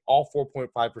 basically all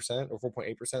 4.5% or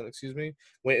 4.8%, excuse me,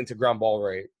 went into ground ball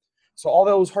rate. So all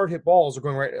those hard hit balls are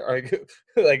going right,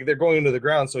 like they're going into the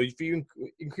ground. So if you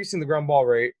increasing the ground ball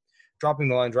rate, dropping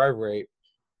the line drive rate,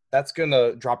 that's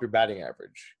gonna drop your batting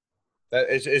average.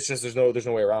 It's just there's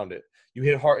no way around it. You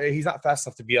hit hard. He's not fast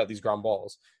enough to beat out these ground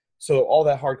balls. So all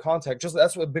that hard contact,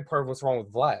 that's what a big part of what's wrong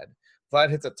with Vlad.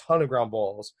 Vlad hits a ton of ground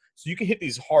balls. So you can hit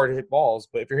these hard hit balls,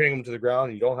 but if you're hitting them to the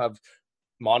ground and you don't have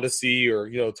Mondesi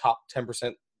or top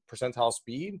 10% percentile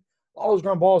speed, all those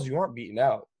ground balls you aren't beating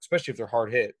out, especially if they're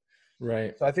hard hit.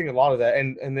 Right. So I think a lot of that,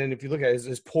 and then if you look at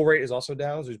his pull rate is also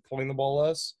down, so he's pulling the ball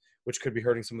less, which could be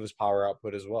hurting some of his power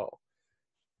output as well.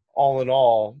 All in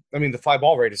all, I mean, the fly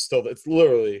ball rate is it's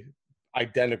literally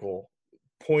identical,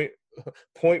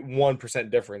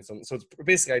 0.1% difference, and so it's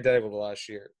basically identical to last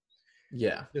year.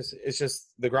 Yeah, it's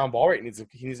just the ground ball rate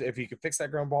if he could fix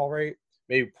that ground ball rate,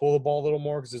 maybe pull the ball a little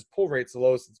more, because his pull rate's the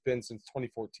lowest it's been since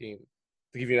 2014.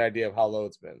 To give you an idea of how low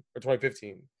it's been, or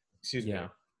 2015, excuse me.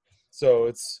 So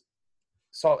his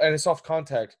soft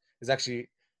contact is actually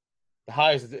the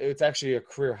highest. It's actually a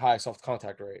career high soft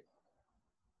contact rate.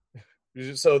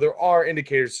 So there are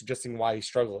indicators suggesting why he's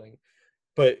struggling.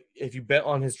 But if you bet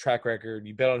on his track record,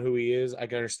 you bet on who he is, I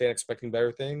can understand expecting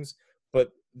better things.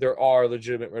 But there are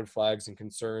legitimate red flags and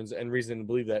concerns and reason to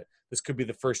believe that this could be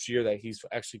the first year that he's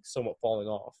actually somewhat falling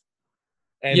off.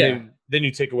 And then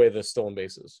you take away the stolen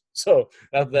bases. So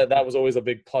that was always a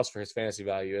big plus for his fantasy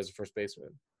value as a first baseman.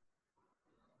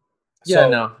 Yeah,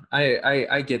 no,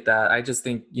 I get that. I just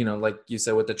think, like you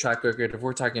said, with the track record, if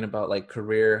we're talking about like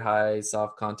career high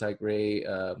soft contact rate,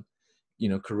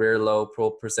 career low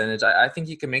pull percentage, I think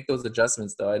he can make those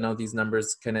adjustments though. I know these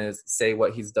numbers kind of say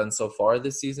what he's done so far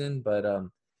this season, but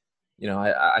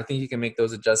I think he can make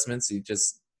those adjustments. He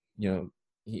just,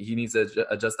 he needs to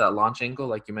adjust that launch angle,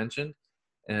 like you mentioned.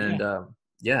 And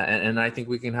and I think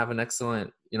we can have an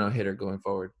excellent, hitter going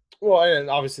forward. Well, and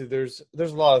obviously there's a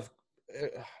lot of,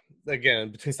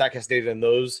 again, between StatCast data and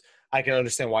those, I can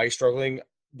understand why he's struggling.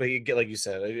 But like you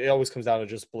said, it always comes down to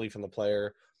just belief in the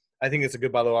player. I think it's a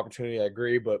good buy low opportunity. I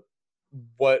agree, but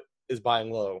what is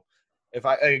buying low? If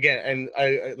I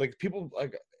like people,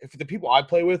 like if the people I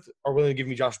play with are willing to give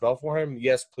me Josh Bell for him,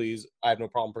 yes, please. I have no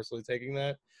problem personally taking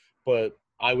that, but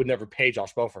I would never pay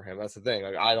Josh Bell for him. That's the thing.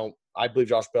 Like I believe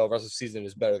Josh Bell rest of the season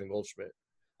is better than Goldschmidt.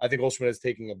 I think Goldschmidt is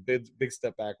taking a big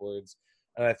step backwards.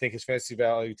 And I think his fantasy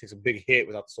value takes a big hit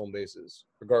without the stolen bases,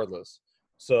 regardless.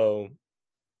 So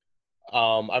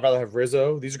I'd rather have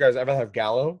Rizzo. These are guys. I'd rather have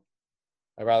Gallo.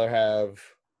 I'd rather have.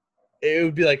 It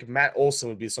would be like Matt Olson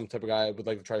would be some type of guy I would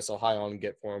like to try to sell high on and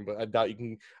get for him, but I doubt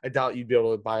you'd be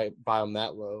able to buy him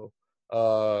that low.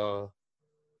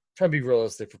 Try to be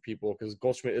realistic for people because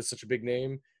Goldschmidt is such a big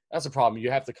name. That's a problem.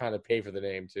 You have to kind of pay for the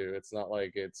name too. It's not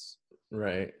like it's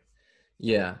right.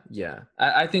 Yeah.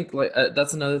 I think like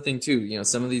that's another thing too.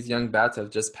 Some of these young bats have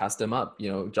just passed him up.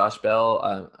 Josh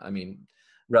Bell. I mean,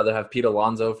 rather have Pete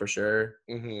Alonso for sure.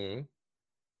 Mm-hmm.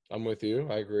 I'm with you.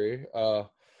 I agree.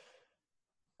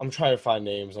 I'm trying to find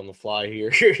names on the fly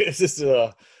here. It's just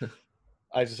I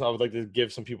would like to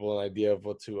give some people an idea of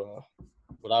what to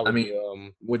What I I would mean,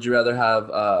 do. would you rather have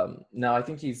no, I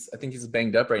think he's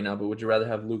banged up right now, but would you rather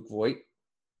have Luke Voigt?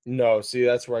 No, see,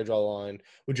 that's where I draw the line.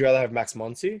 Would you rather have Max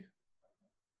Muncy?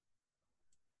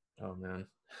 Oh man.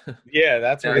 Yeah,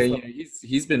 that's where Yeah, it's you know,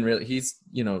 he's been really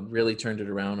really turned it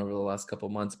around over the last couple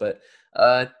months, but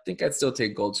I think I'd still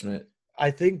take Goldschmidt. I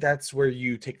think that's where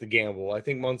you take the gamble. I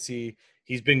think Muncy,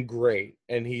 he's been great,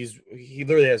 and he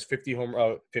literally has 50 home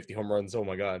runs. Oh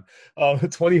my god,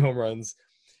 20 home runs,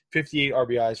 58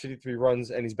 RBIs, 53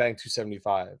 runs, and he's banged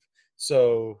 275.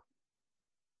 So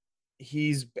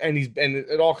and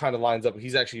it all kind of lines up.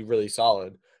 He's actually really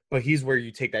solid, but he's where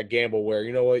you take that gamble where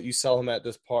you know what, you sell him at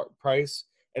this price,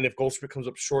 and if Goldschmidt comes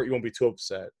up short, you won't be too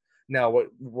upset. Now,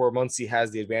 where Muncy has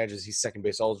the advantage is he's second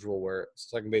base eligible, where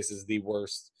second base is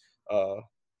uh,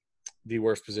 the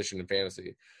worst position in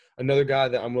fantasy. Another guy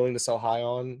that I'm willing to sell high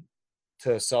on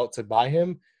to buy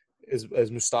him is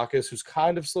Moustakas, who's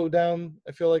kind of slowed down,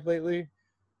 I feel like, lately.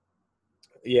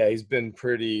 Yeah, he's been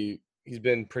pretty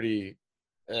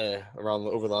around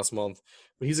over the last month.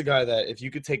 But he's a guy that if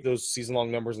you could take those season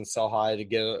long numbers and sell high to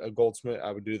get a Goldschmidt,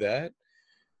 I would do that.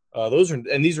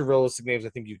 These are realistic names I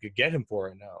think you could get him for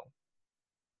right now.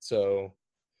 So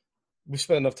we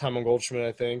spent enough time on Goldschmidt.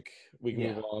 I think we can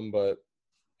Yeah. move on, but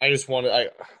I just want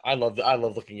to. I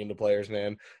love looking into players,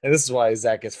 man, and this is why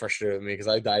Zach gets frustrated with me because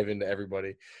I dive into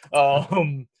everybody.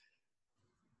 Um,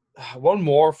 one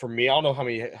more for me. I don't know how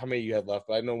many you had left,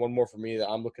 but I know one more for me that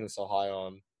I'm looking to sell high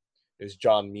on is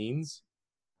John Means.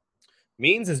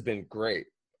 Means has been great,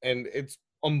 and it's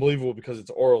unbelievable because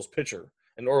it's Orioles pitcher,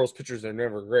 and Orioles pitchers are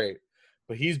never great,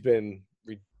 but he's been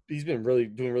really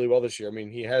doing really well this year. I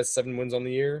mean, he has 7 wins on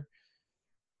the year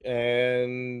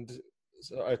and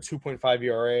a 2.5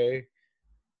 ERA,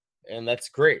 and that's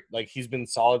great. Like he's been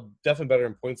solid, definitely better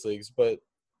in points leagues, but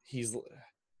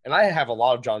and I have a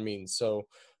lot of John Means, so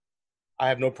I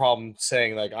have no problem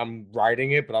saying like I'm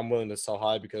riding it, but I'm willing to sell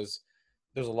high because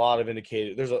there's a lot of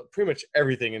indicated. Pretty much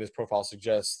everything in his profile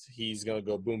suggests he's gonna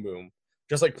go boom boom,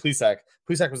 just like Plesac.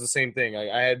 Plesac was the same thing.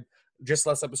 I had just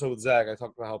last episode with Zach. I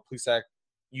talked about how Plesac,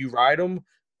 you ride him,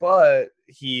 but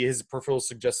his profile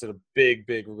suggested a big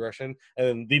regression, and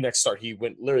then the next start he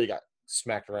literally got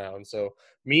smacked around. So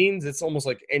Means it's almost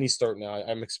like any start now.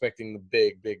 I'm expecting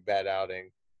the big bad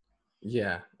outing.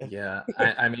 Yeah, yeah.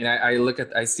 I mean,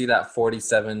 I see that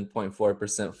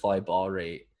 47.4% fly ball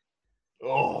rate.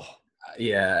 Oh,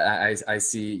 Yeah, I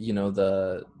see,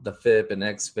 the FIP and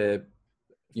XFIP,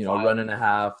 run and a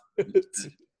half, two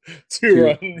two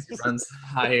runs. runs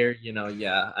higher,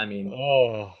 yeah. I mean,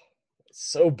 Oh,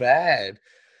 so bad.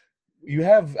 You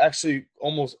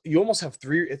almost have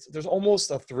there's almost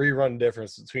a 3-run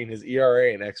difference between his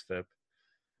ERA and XFIP.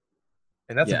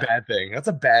 And that's a yeah, bad thing. That's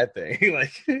a bad thing.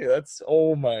 Like that's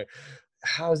oh my,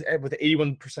 how is it with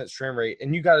 81% strand rate?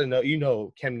 And you got to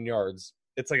know, Camden Yards.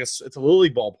 It's a little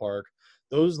league ballpark.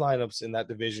 Those lineups in that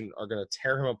division are going to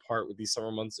tear him apart with these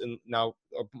summer months and now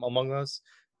among us.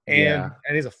 And yeah.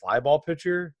 he's a fly ball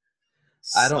pitcher.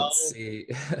 I don't Sell, see,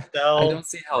 I sell don't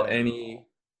see how now.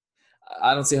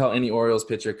 any Orioles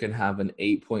pitcher can have an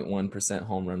 8.1%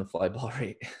 home run to fly ball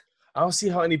rate. I don't see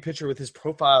how any pitcher with his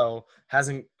profile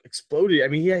hasn't exploded. I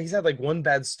mean, yeah, he's had like one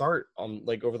bad start on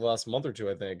like over the last month or two,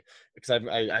 I think, because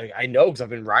I know because I've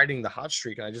been riding the hot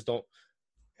streak, and I just don't.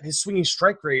 His swinging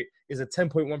strike rate is at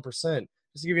 10.1%. Just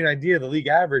to give you an idea, the league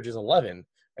average is 11,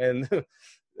 and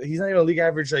he's not even a league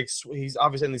average. Like he's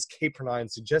obviously in these K per nine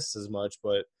suggests as much,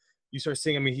 but you start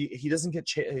seeing. I mean, he doesn't get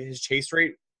his chase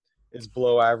rate is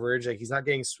below average. Like he's not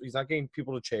getting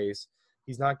people to chase.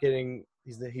 He's not getting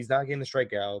the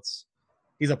strikeouts.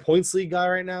 He's a points league guy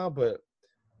right now, but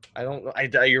I don't know.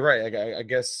 You're right. I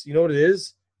guess you know what it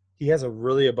is. He has a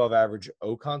really above average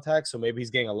O contact, so maybe he's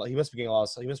getting a lot. He must be getting a lot.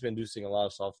 He must be inducing a lot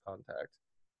of soft contact.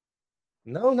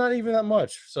 No, not even that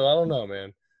much. So I don't know,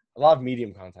 man. A lot of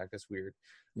medium contact. That's weird.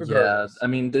 Yeah, Regardless, I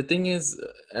mean, the thing is,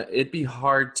 it'd be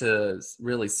hard to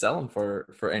really sell him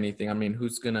for anything. I mean,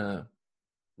 who's gonna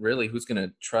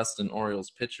trust an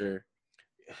Orioles pitcher?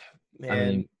 I man.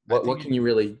 mean, I what think can you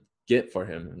really get for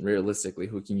him? Realistically,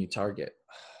 who can you target?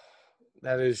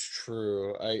 that is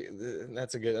true.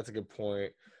 That's a good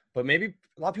point. But maybe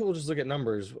a lot of people just look at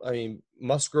numbers. I mean,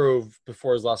 Musgrove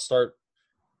before his last start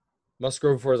would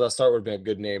have been a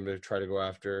good name to try to go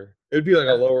after. It would be like a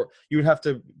Yeah. lower. You would have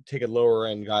to take a lower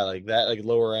end guy like that, like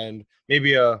lower end.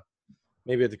 Maybe a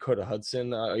Dakota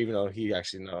Hudson. Even though he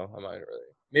actually no, I'm not really.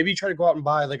 Maybe you try to go out and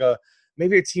buy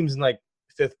maybe a team's in like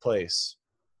fifth place,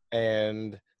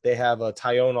 and they have a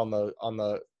Tyone on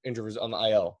the injuries on the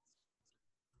IL.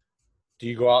 Do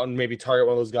you go out and maybe target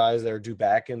one of those guys that are due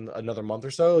back in another month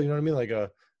or so? You know what I mean?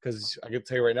 Because I can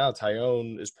tell you right now,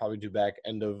 Tyone is probably due back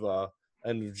end of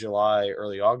end of July,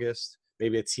 early August.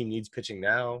 Maybe a team needs pitching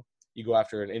now. You go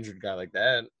after an injured guy like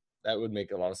that. That would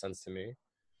make a lot of sense to me.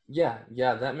 Yeah,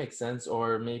 that makes sense.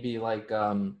 Or maybe like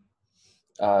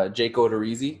Jake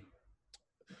Odorizzi,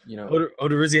 you know.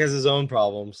 Odorizzi has his own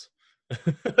problems.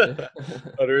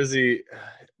 Odorizzi,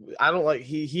 I don't like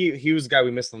he was the guy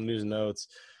we missed on the news and notes.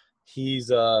 He's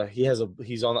on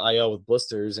the IL with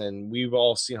blisters, and we've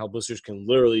all seen how blisters can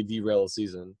literally derail a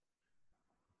season.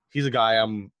 He's a guy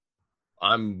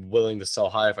I'm willing to sell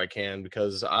high if I can,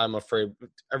 because I'm afraid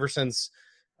ever since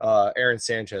Aaron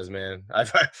Sanchez, man,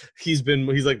 he's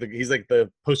like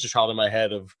the poster child in my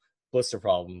head of blister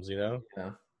problems, you know.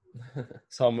 Yeah.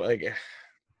 So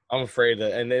I'm afraid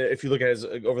that, and if you look at his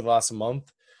over the last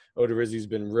month, Odorizzi's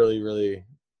been really, really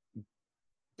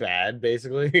bad,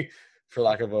 basically, for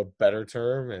lack of a better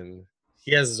term, and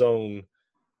he has his own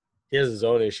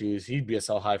issues. He'd be a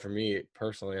sell high for me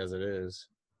personally as it is,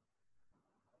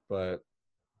 but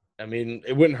I mean,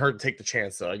 it wouldn't hurt to take the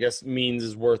chance, though. I guess Means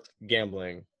is worth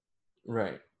gambling,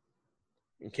 Right.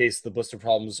 in case the blister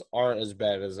problems aren't as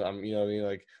bad as you know what I mean,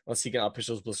 like unless he can outpitch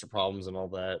those blister problems and all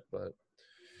that. But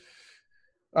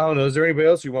I don't know. Is there anybody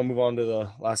else you want to move on to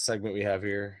the last segment we have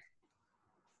here?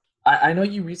 I know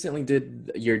you recently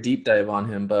did your deep dive on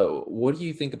him, but what do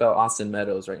you think about Austin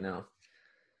Meadows right now?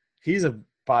 He's a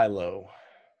buy low.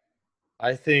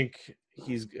 I think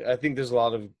there's a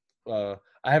lot of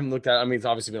I haven't looked at I mean, it's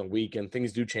obviously been a week and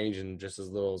things do change in just as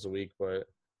little as a week, but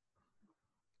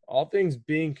all things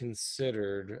being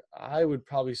considered, I would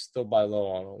probably still buy low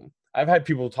on him. I've had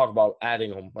people talk about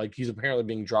adding him, like he's apparently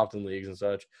being dropped in leagues and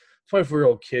such.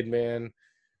 24-year-old kid, man.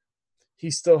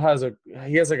 He still has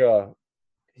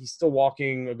he's still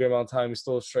walking a good amount of time. He's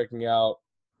still striking out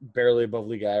barely above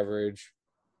league average.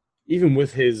 Even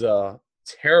with his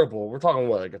terrible, we're talking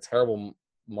what, like a terrible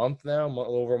month now, a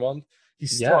little over a month. He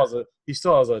still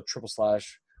has a triple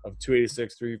slash of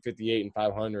 286, 358, and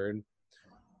 500.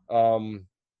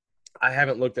 I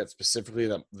haven't looked at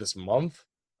specifically this month.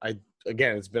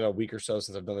 It's been a week or so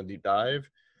since I've done the deep dive.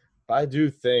 But I do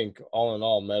think, all in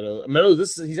all,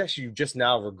 Meadows, he's actually just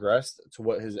now regressed to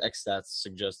what his X stats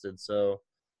suggested. So,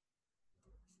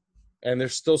 and they're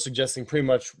still suggesting pretty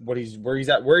much where he's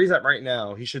at right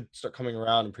now. He should start coming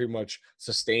around and pretty much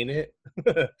sustain it.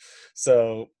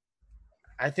 So,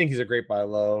 I think he's a great buy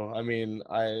low. I mean,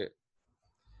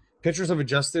 pitchers have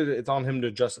adjusted. It's on him to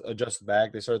adjust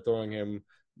back. They started throwing him,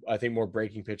 I think, more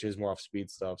breaking pitches, more off speed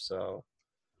stuff. So,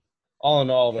 all in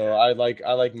all, though, I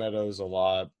like Meadows a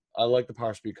lot. I like the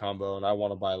power speed combo, and I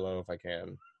want to buy low if I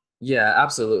can. Yeah,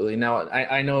 absolutely. Now,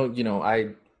 I know, I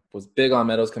was big on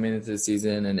Meadows coming into the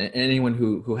season, and anyone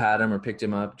who had him or picked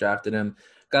him up, drafted him,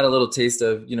 got a little taste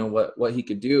of, what he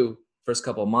could do first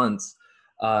couple of months.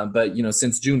 But,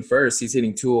 since June 1st, he's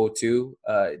hitting 202,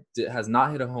 has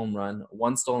not hit a home run,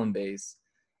 one stolen base.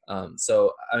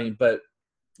 So, I mean, but,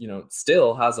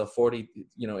 still has a 40,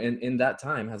 in that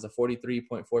time has a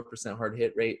 43.4% hard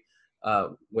hit rate,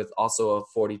 with also a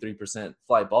 43%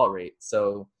 fly ball rate.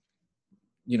 So,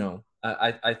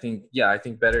 I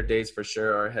think better days for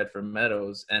sure are ahead for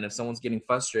Meadows. And if someone's getting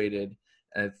frustrated,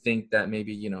 I think that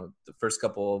maybe, the first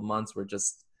couple of months were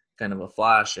just kind of a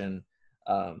flash, and,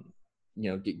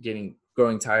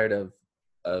 growing tired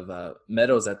of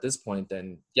Meadows at this point,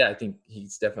 then yeah, I think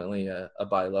he's definitely a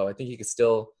buy low. I think he could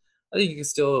still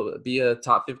be a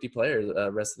top 50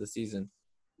 player rest of the season.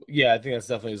 Yeah, I think that's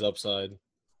definitely his upside,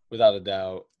 without a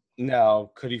doubt.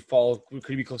 Now, could he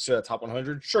be closer to that top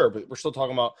 100? Sure, but we're still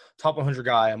talking about top 100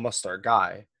 guy, a must-start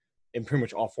guy in pretty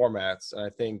much all formats. And I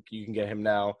think you can get him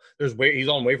now. He's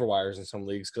on waiver wires in some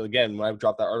leagues. Because, again, when I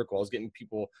dropped that article, I was getting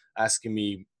people asking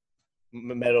me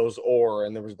Meadows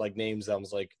and there was, like, names that I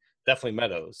was like, definitely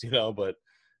Meadows, but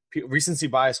recency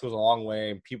bias goes a long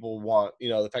way, and people want,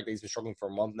 the fact that he's been struggling for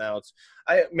a month now.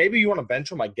 Maybe you want to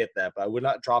bench him, I get that, but I would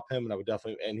not drop him, and I would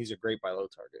definitely – and he's a great buy low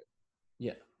target.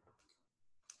 Yeah.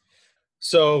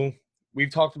 So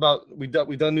we've talked about we've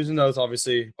done news and notes,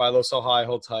 obviously. Buy low, sell high,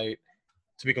 hold tight.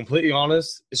 To be completely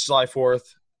honest, it's July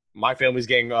 4th. My family's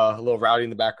getting a little rowdy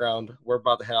in the background. We're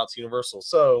about to head out to Universal,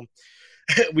 so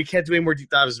we can't do any more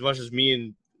deep dives as much as me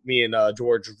and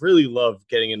George really love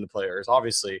getting into players.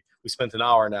 Obviously, we spent an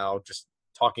hour now just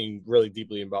talking really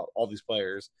deeply about all these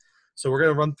players. So we're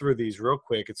gonna run through these real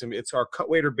quick. It's our cut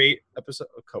weight or bait episode.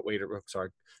 Cut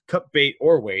bait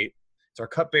or wait. It's our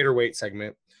cut bait or wait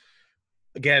segment.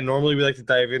 Again, normally we like to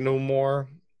dive into more,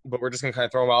 but we're just going to kind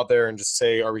of throw them out there and just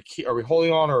say, are we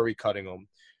holding on or are we cutting them?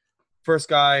 First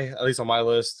guy, at least on my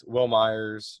list, Will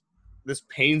Myers. This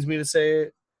pains me to say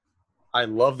it. I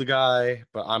love the guy,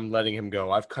 but I'm letting him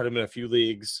go. I've cut him in a few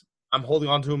leagues. I'm holding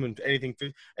on to him in anything.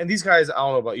 And these guys, I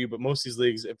don't know about you, but most of these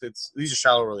leagues, these are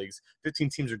shallower leagues, 15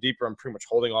 teams or deeper, I'm pretty much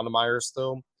holding on to Myers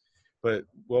still. But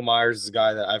Will Myers is a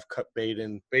guy that I've cut bait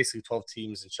in basically 12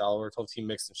 teams and shallower, 12 team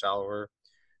mixed and shallower.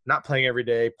 Not playing every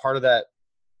day. Part of that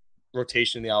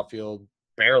rotation in the outfield,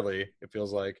 barely, it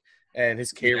feels like. And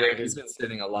his K rate he's been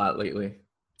sitting a lot lately.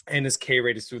 And his K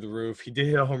rate is through the roof. He did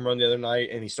hit a home run the other night,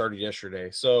 and he started yesterday.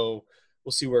 So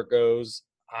we'll see where it goes.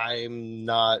 I'm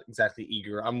not exactly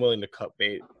eager. I'm willing to cut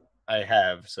bait. I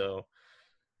have. So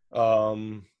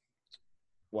well,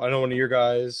 I know one of your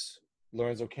guys,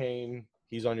 Lorenzo Kane,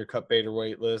 he's on your cut bait or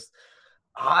wait list.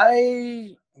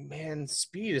 Man,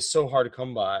 speed is so hard to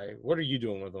come by. What are you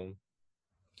doing with him?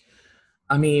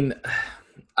 I mean,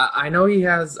 I know he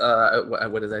has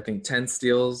what is I think 10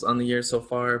 steals on the year so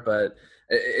far, but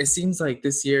it seems like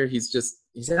this year he's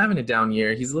having a down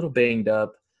year. He's a little banged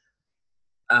up.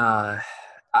 I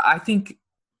think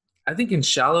in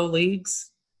shallow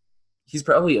leagues he's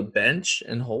probably a bench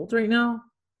and hold right now.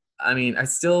 I mean,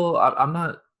 I'm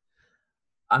not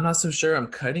so sure I'm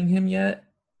cutting him yet,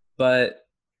 but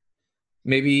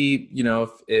maybe,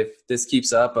 if this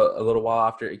keeps up a little while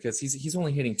after, because he's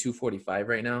only hitting 245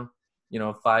 right now,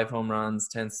 5 home runs,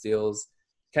 10 steals.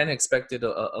 Kind of expected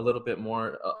a little bit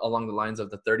more along the lines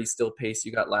of the 30 steal pace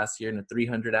you got last year and a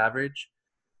 300 average.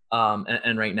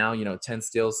 And right now, 10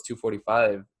 steals,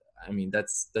 245. I mean,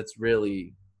 that's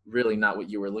really, really not what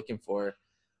you were looking for.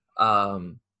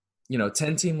 10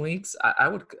 team leagues,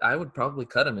 I would probably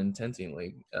cut him in 10 team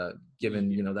league, given,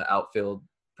 the outfield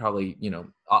probably,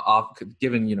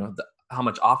 given, how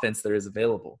much offense there is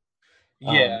available.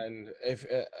 Yeah. And if,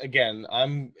 again,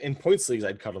 I'm in points leagues,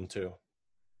 I'd cut him too.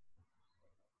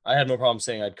 I had no problem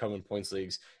saying I'd cut him in points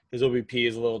leagues. His OBP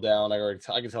is a little down. I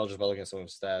can tell just by looking at some of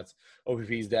his stats.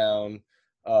 OBP is down,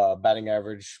 batting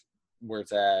average where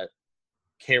it's at.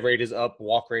 K rate is up,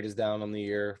 walk rate is down on the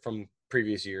year from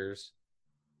previous years.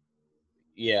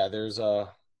 Yeah, there's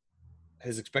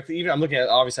his expected. Even I'm looking at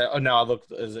obviously. Oh, now I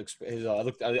looked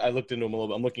I looked into him a little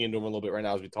bit. I'm looking into him a little bit right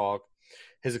now as we talk.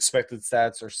 His expected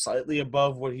stats are slightly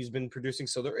above what he's been producing,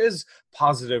 so there is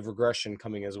positive regression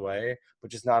coming his way,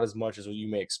 but just not as much as what you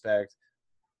may expect.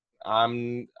 I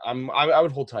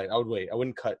would hold tight. I would wait. I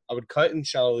wouldn't cut. I would cut in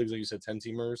shallow leagues, like you said, 10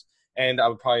 teamers, and I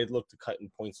would probably look to cut in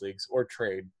points leagues or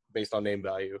trade based on name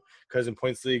value. Because in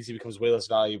points leagues, he becomes way less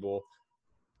valuable.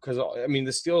 Because I mean,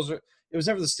 the steals it was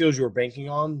never the steals you were banking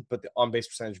on, but the on base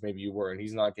percentage maybe you were, and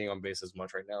he's not getting on base as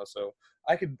much right now. So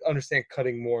I could understand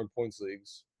cutting more in points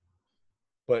leagues.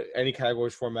 But any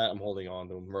categories format, I'm holding on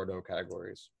to them. Roto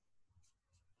categories.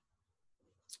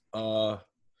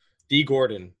 D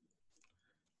Gordon.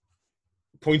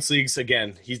 Points leagues,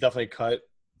 again, he's definitely cut.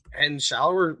 And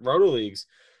shallower roto leagues,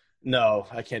 no,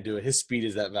 I can't do it. His speed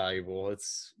is that valuable.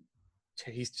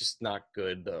 He's just not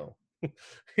good, though.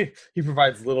 He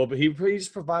provides little, but he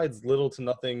just provides little to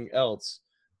nothing else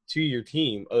to your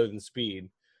team other than speed.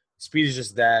 Speed is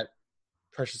just that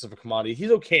precious of a commodity. He's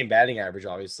okay in batting average,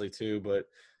 obviously, too, but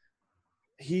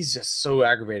he's just so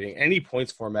aggravating. Any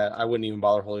points format, I wouldn't even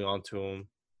bother holding on to him.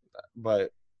 And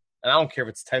I don't care if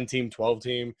it's 10 team, 12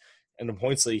 team. In the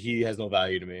points league, he has no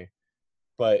value to me.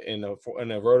 But in a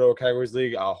roto categories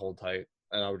league, I'll hold tight,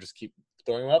 and I would just keep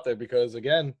throwing him out there because,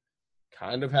 again,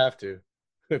 kind of have to.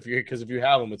 If you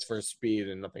have him, it's for speed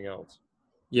and nothing else.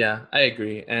 Yeah, I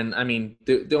agree. And I mean,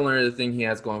 the only other thing he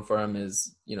has going for him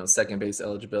is second base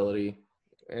eligibility.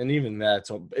 And even that,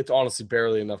 so it's honestly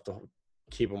barely enough to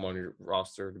keep him on your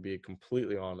roster, to be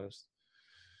completely honest.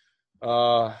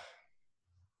 Matt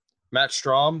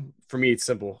Strahm, for me, it's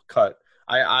simple. Cut.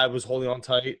 I was holding on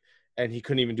tight, and he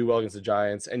couldn't even do well against the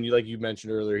Giants. And like you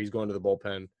mentioned earlier, he's going to the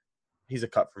bullpen. He's a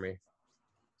cut for me.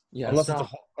 Yeah,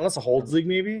 unless a holds league,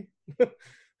 maybe.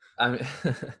 I mean,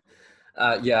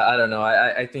 yeah, I don't know.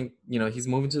 I think he's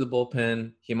moving to the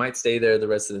bullpen. He might stay there the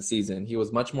rest of the season. He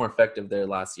was much more effective there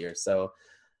last year. So,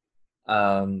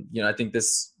 I think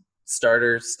this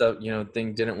starter stuff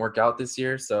thing didn't work out this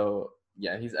year. So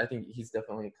yeah, I think he's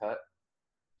definitely a cut.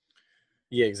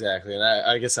 Yeah, exactly. And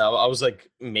I guess I was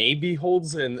like, maybe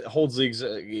holds leagues,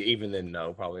 even then,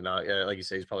 no, probably not. Yeah, like you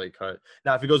say, he's probably a cut.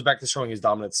 Now, if he goes back to showing his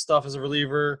dominant stuff as a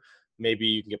reliever, maybe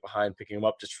you can get behind picking him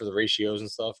up just for the ratios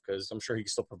and stuff, because I'm sure he can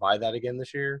still provide that again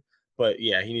this year. But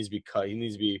yeah, he needs to be cut. He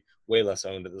needs to be way less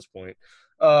owned at this point.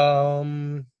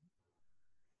 I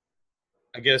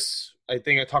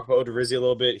think I talked about Odorizzi a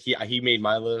little bit. He made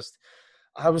my list.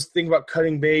 I was thinking about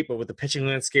cutting bait, but with the pitching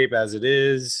landscape as it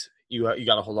is, you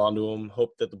got to hold on to him,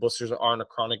 hope that the blisters aren't a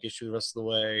chronic issue the rest of the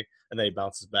way, and then he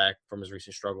bounces back from his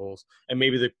recent struggles. And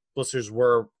maybe the blisters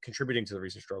were contributing to the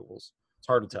recent struggles. It's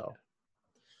hard to tell.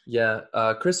 Yeah,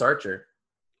 Chris Archer.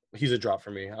 he's a drop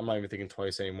for me. I'm not even thinking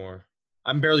twice anymore.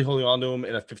 I'm barely holding on to him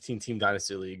in a 15-team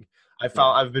dynasty league. Yeah.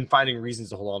 I've been finding reasons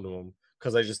to hold on to him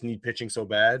because I just need pitching so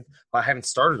bad. But I haven't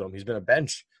started him. He's been a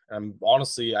bench. And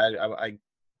honestly,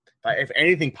 if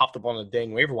anything popped up on a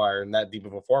dang waiver wire in that deep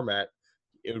of a format,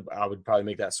 I would probably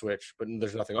make that switch. But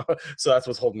there's nothing, so that's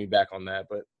what's holding me back on that.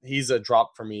 But he's a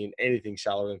drop for me in anything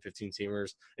shallower than 15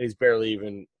 teamers, and he's barely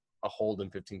even a hold in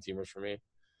 15 teamers for me.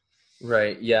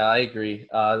 Right. Yeah, I agree.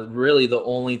 Really, the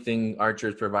only thing Archer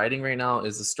is providing right now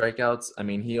is the strikeouts. I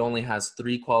mean, he only has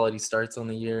 3 quality starts on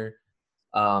the year.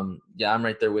 Yeah, I'm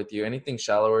right there with you. Anything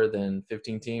shallower than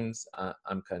 15 teams,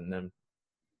 I'm cutting them.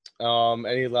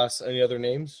 Any other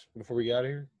names before we get out of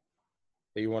here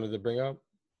that you wanted to bring up?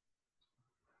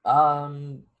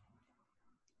 No,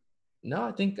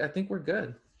 I think we're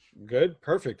good. Good,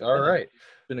 perfect. All right.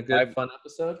 It's been a good, fun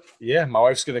episode. Yeah, my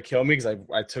wife's gonna kill me because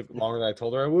I took longer than I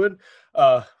told her I would.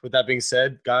 With that being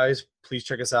said, guys, please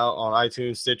check us out on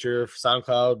iTunes, Stitcher,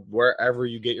 SoundCloud, wherever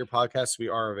you get your podcasts. We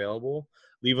are available.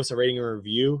 Leave us a rating and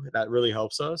review. That really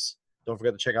helps us. Don't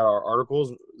forget to check out our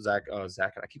articles. Zach, and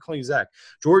I keep calling you Zach.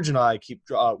 George and I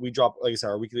we drop, like I said,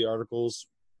 our weekly articles.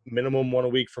 Minimum 1 a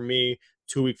week from me,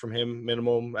 2 a week from him.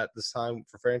 Minimum at this time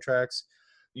for Fantrax.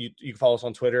 You can follow us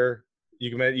on Twitter. You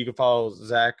can follow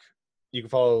Zach. You can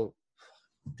follow.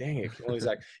 Dang it, only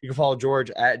Zach. You can follow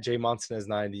George at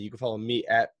jmontanez90. You can follow me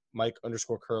at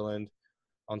Mike_Curland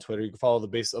on Twitter. You can follow the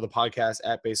base of the podcast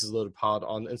at Bases Loaded Pod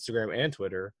on Instagram and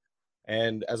Twitter.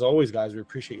 And as always, guys, we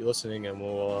appreciate you listening, and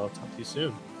we'll talk to you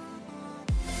soon.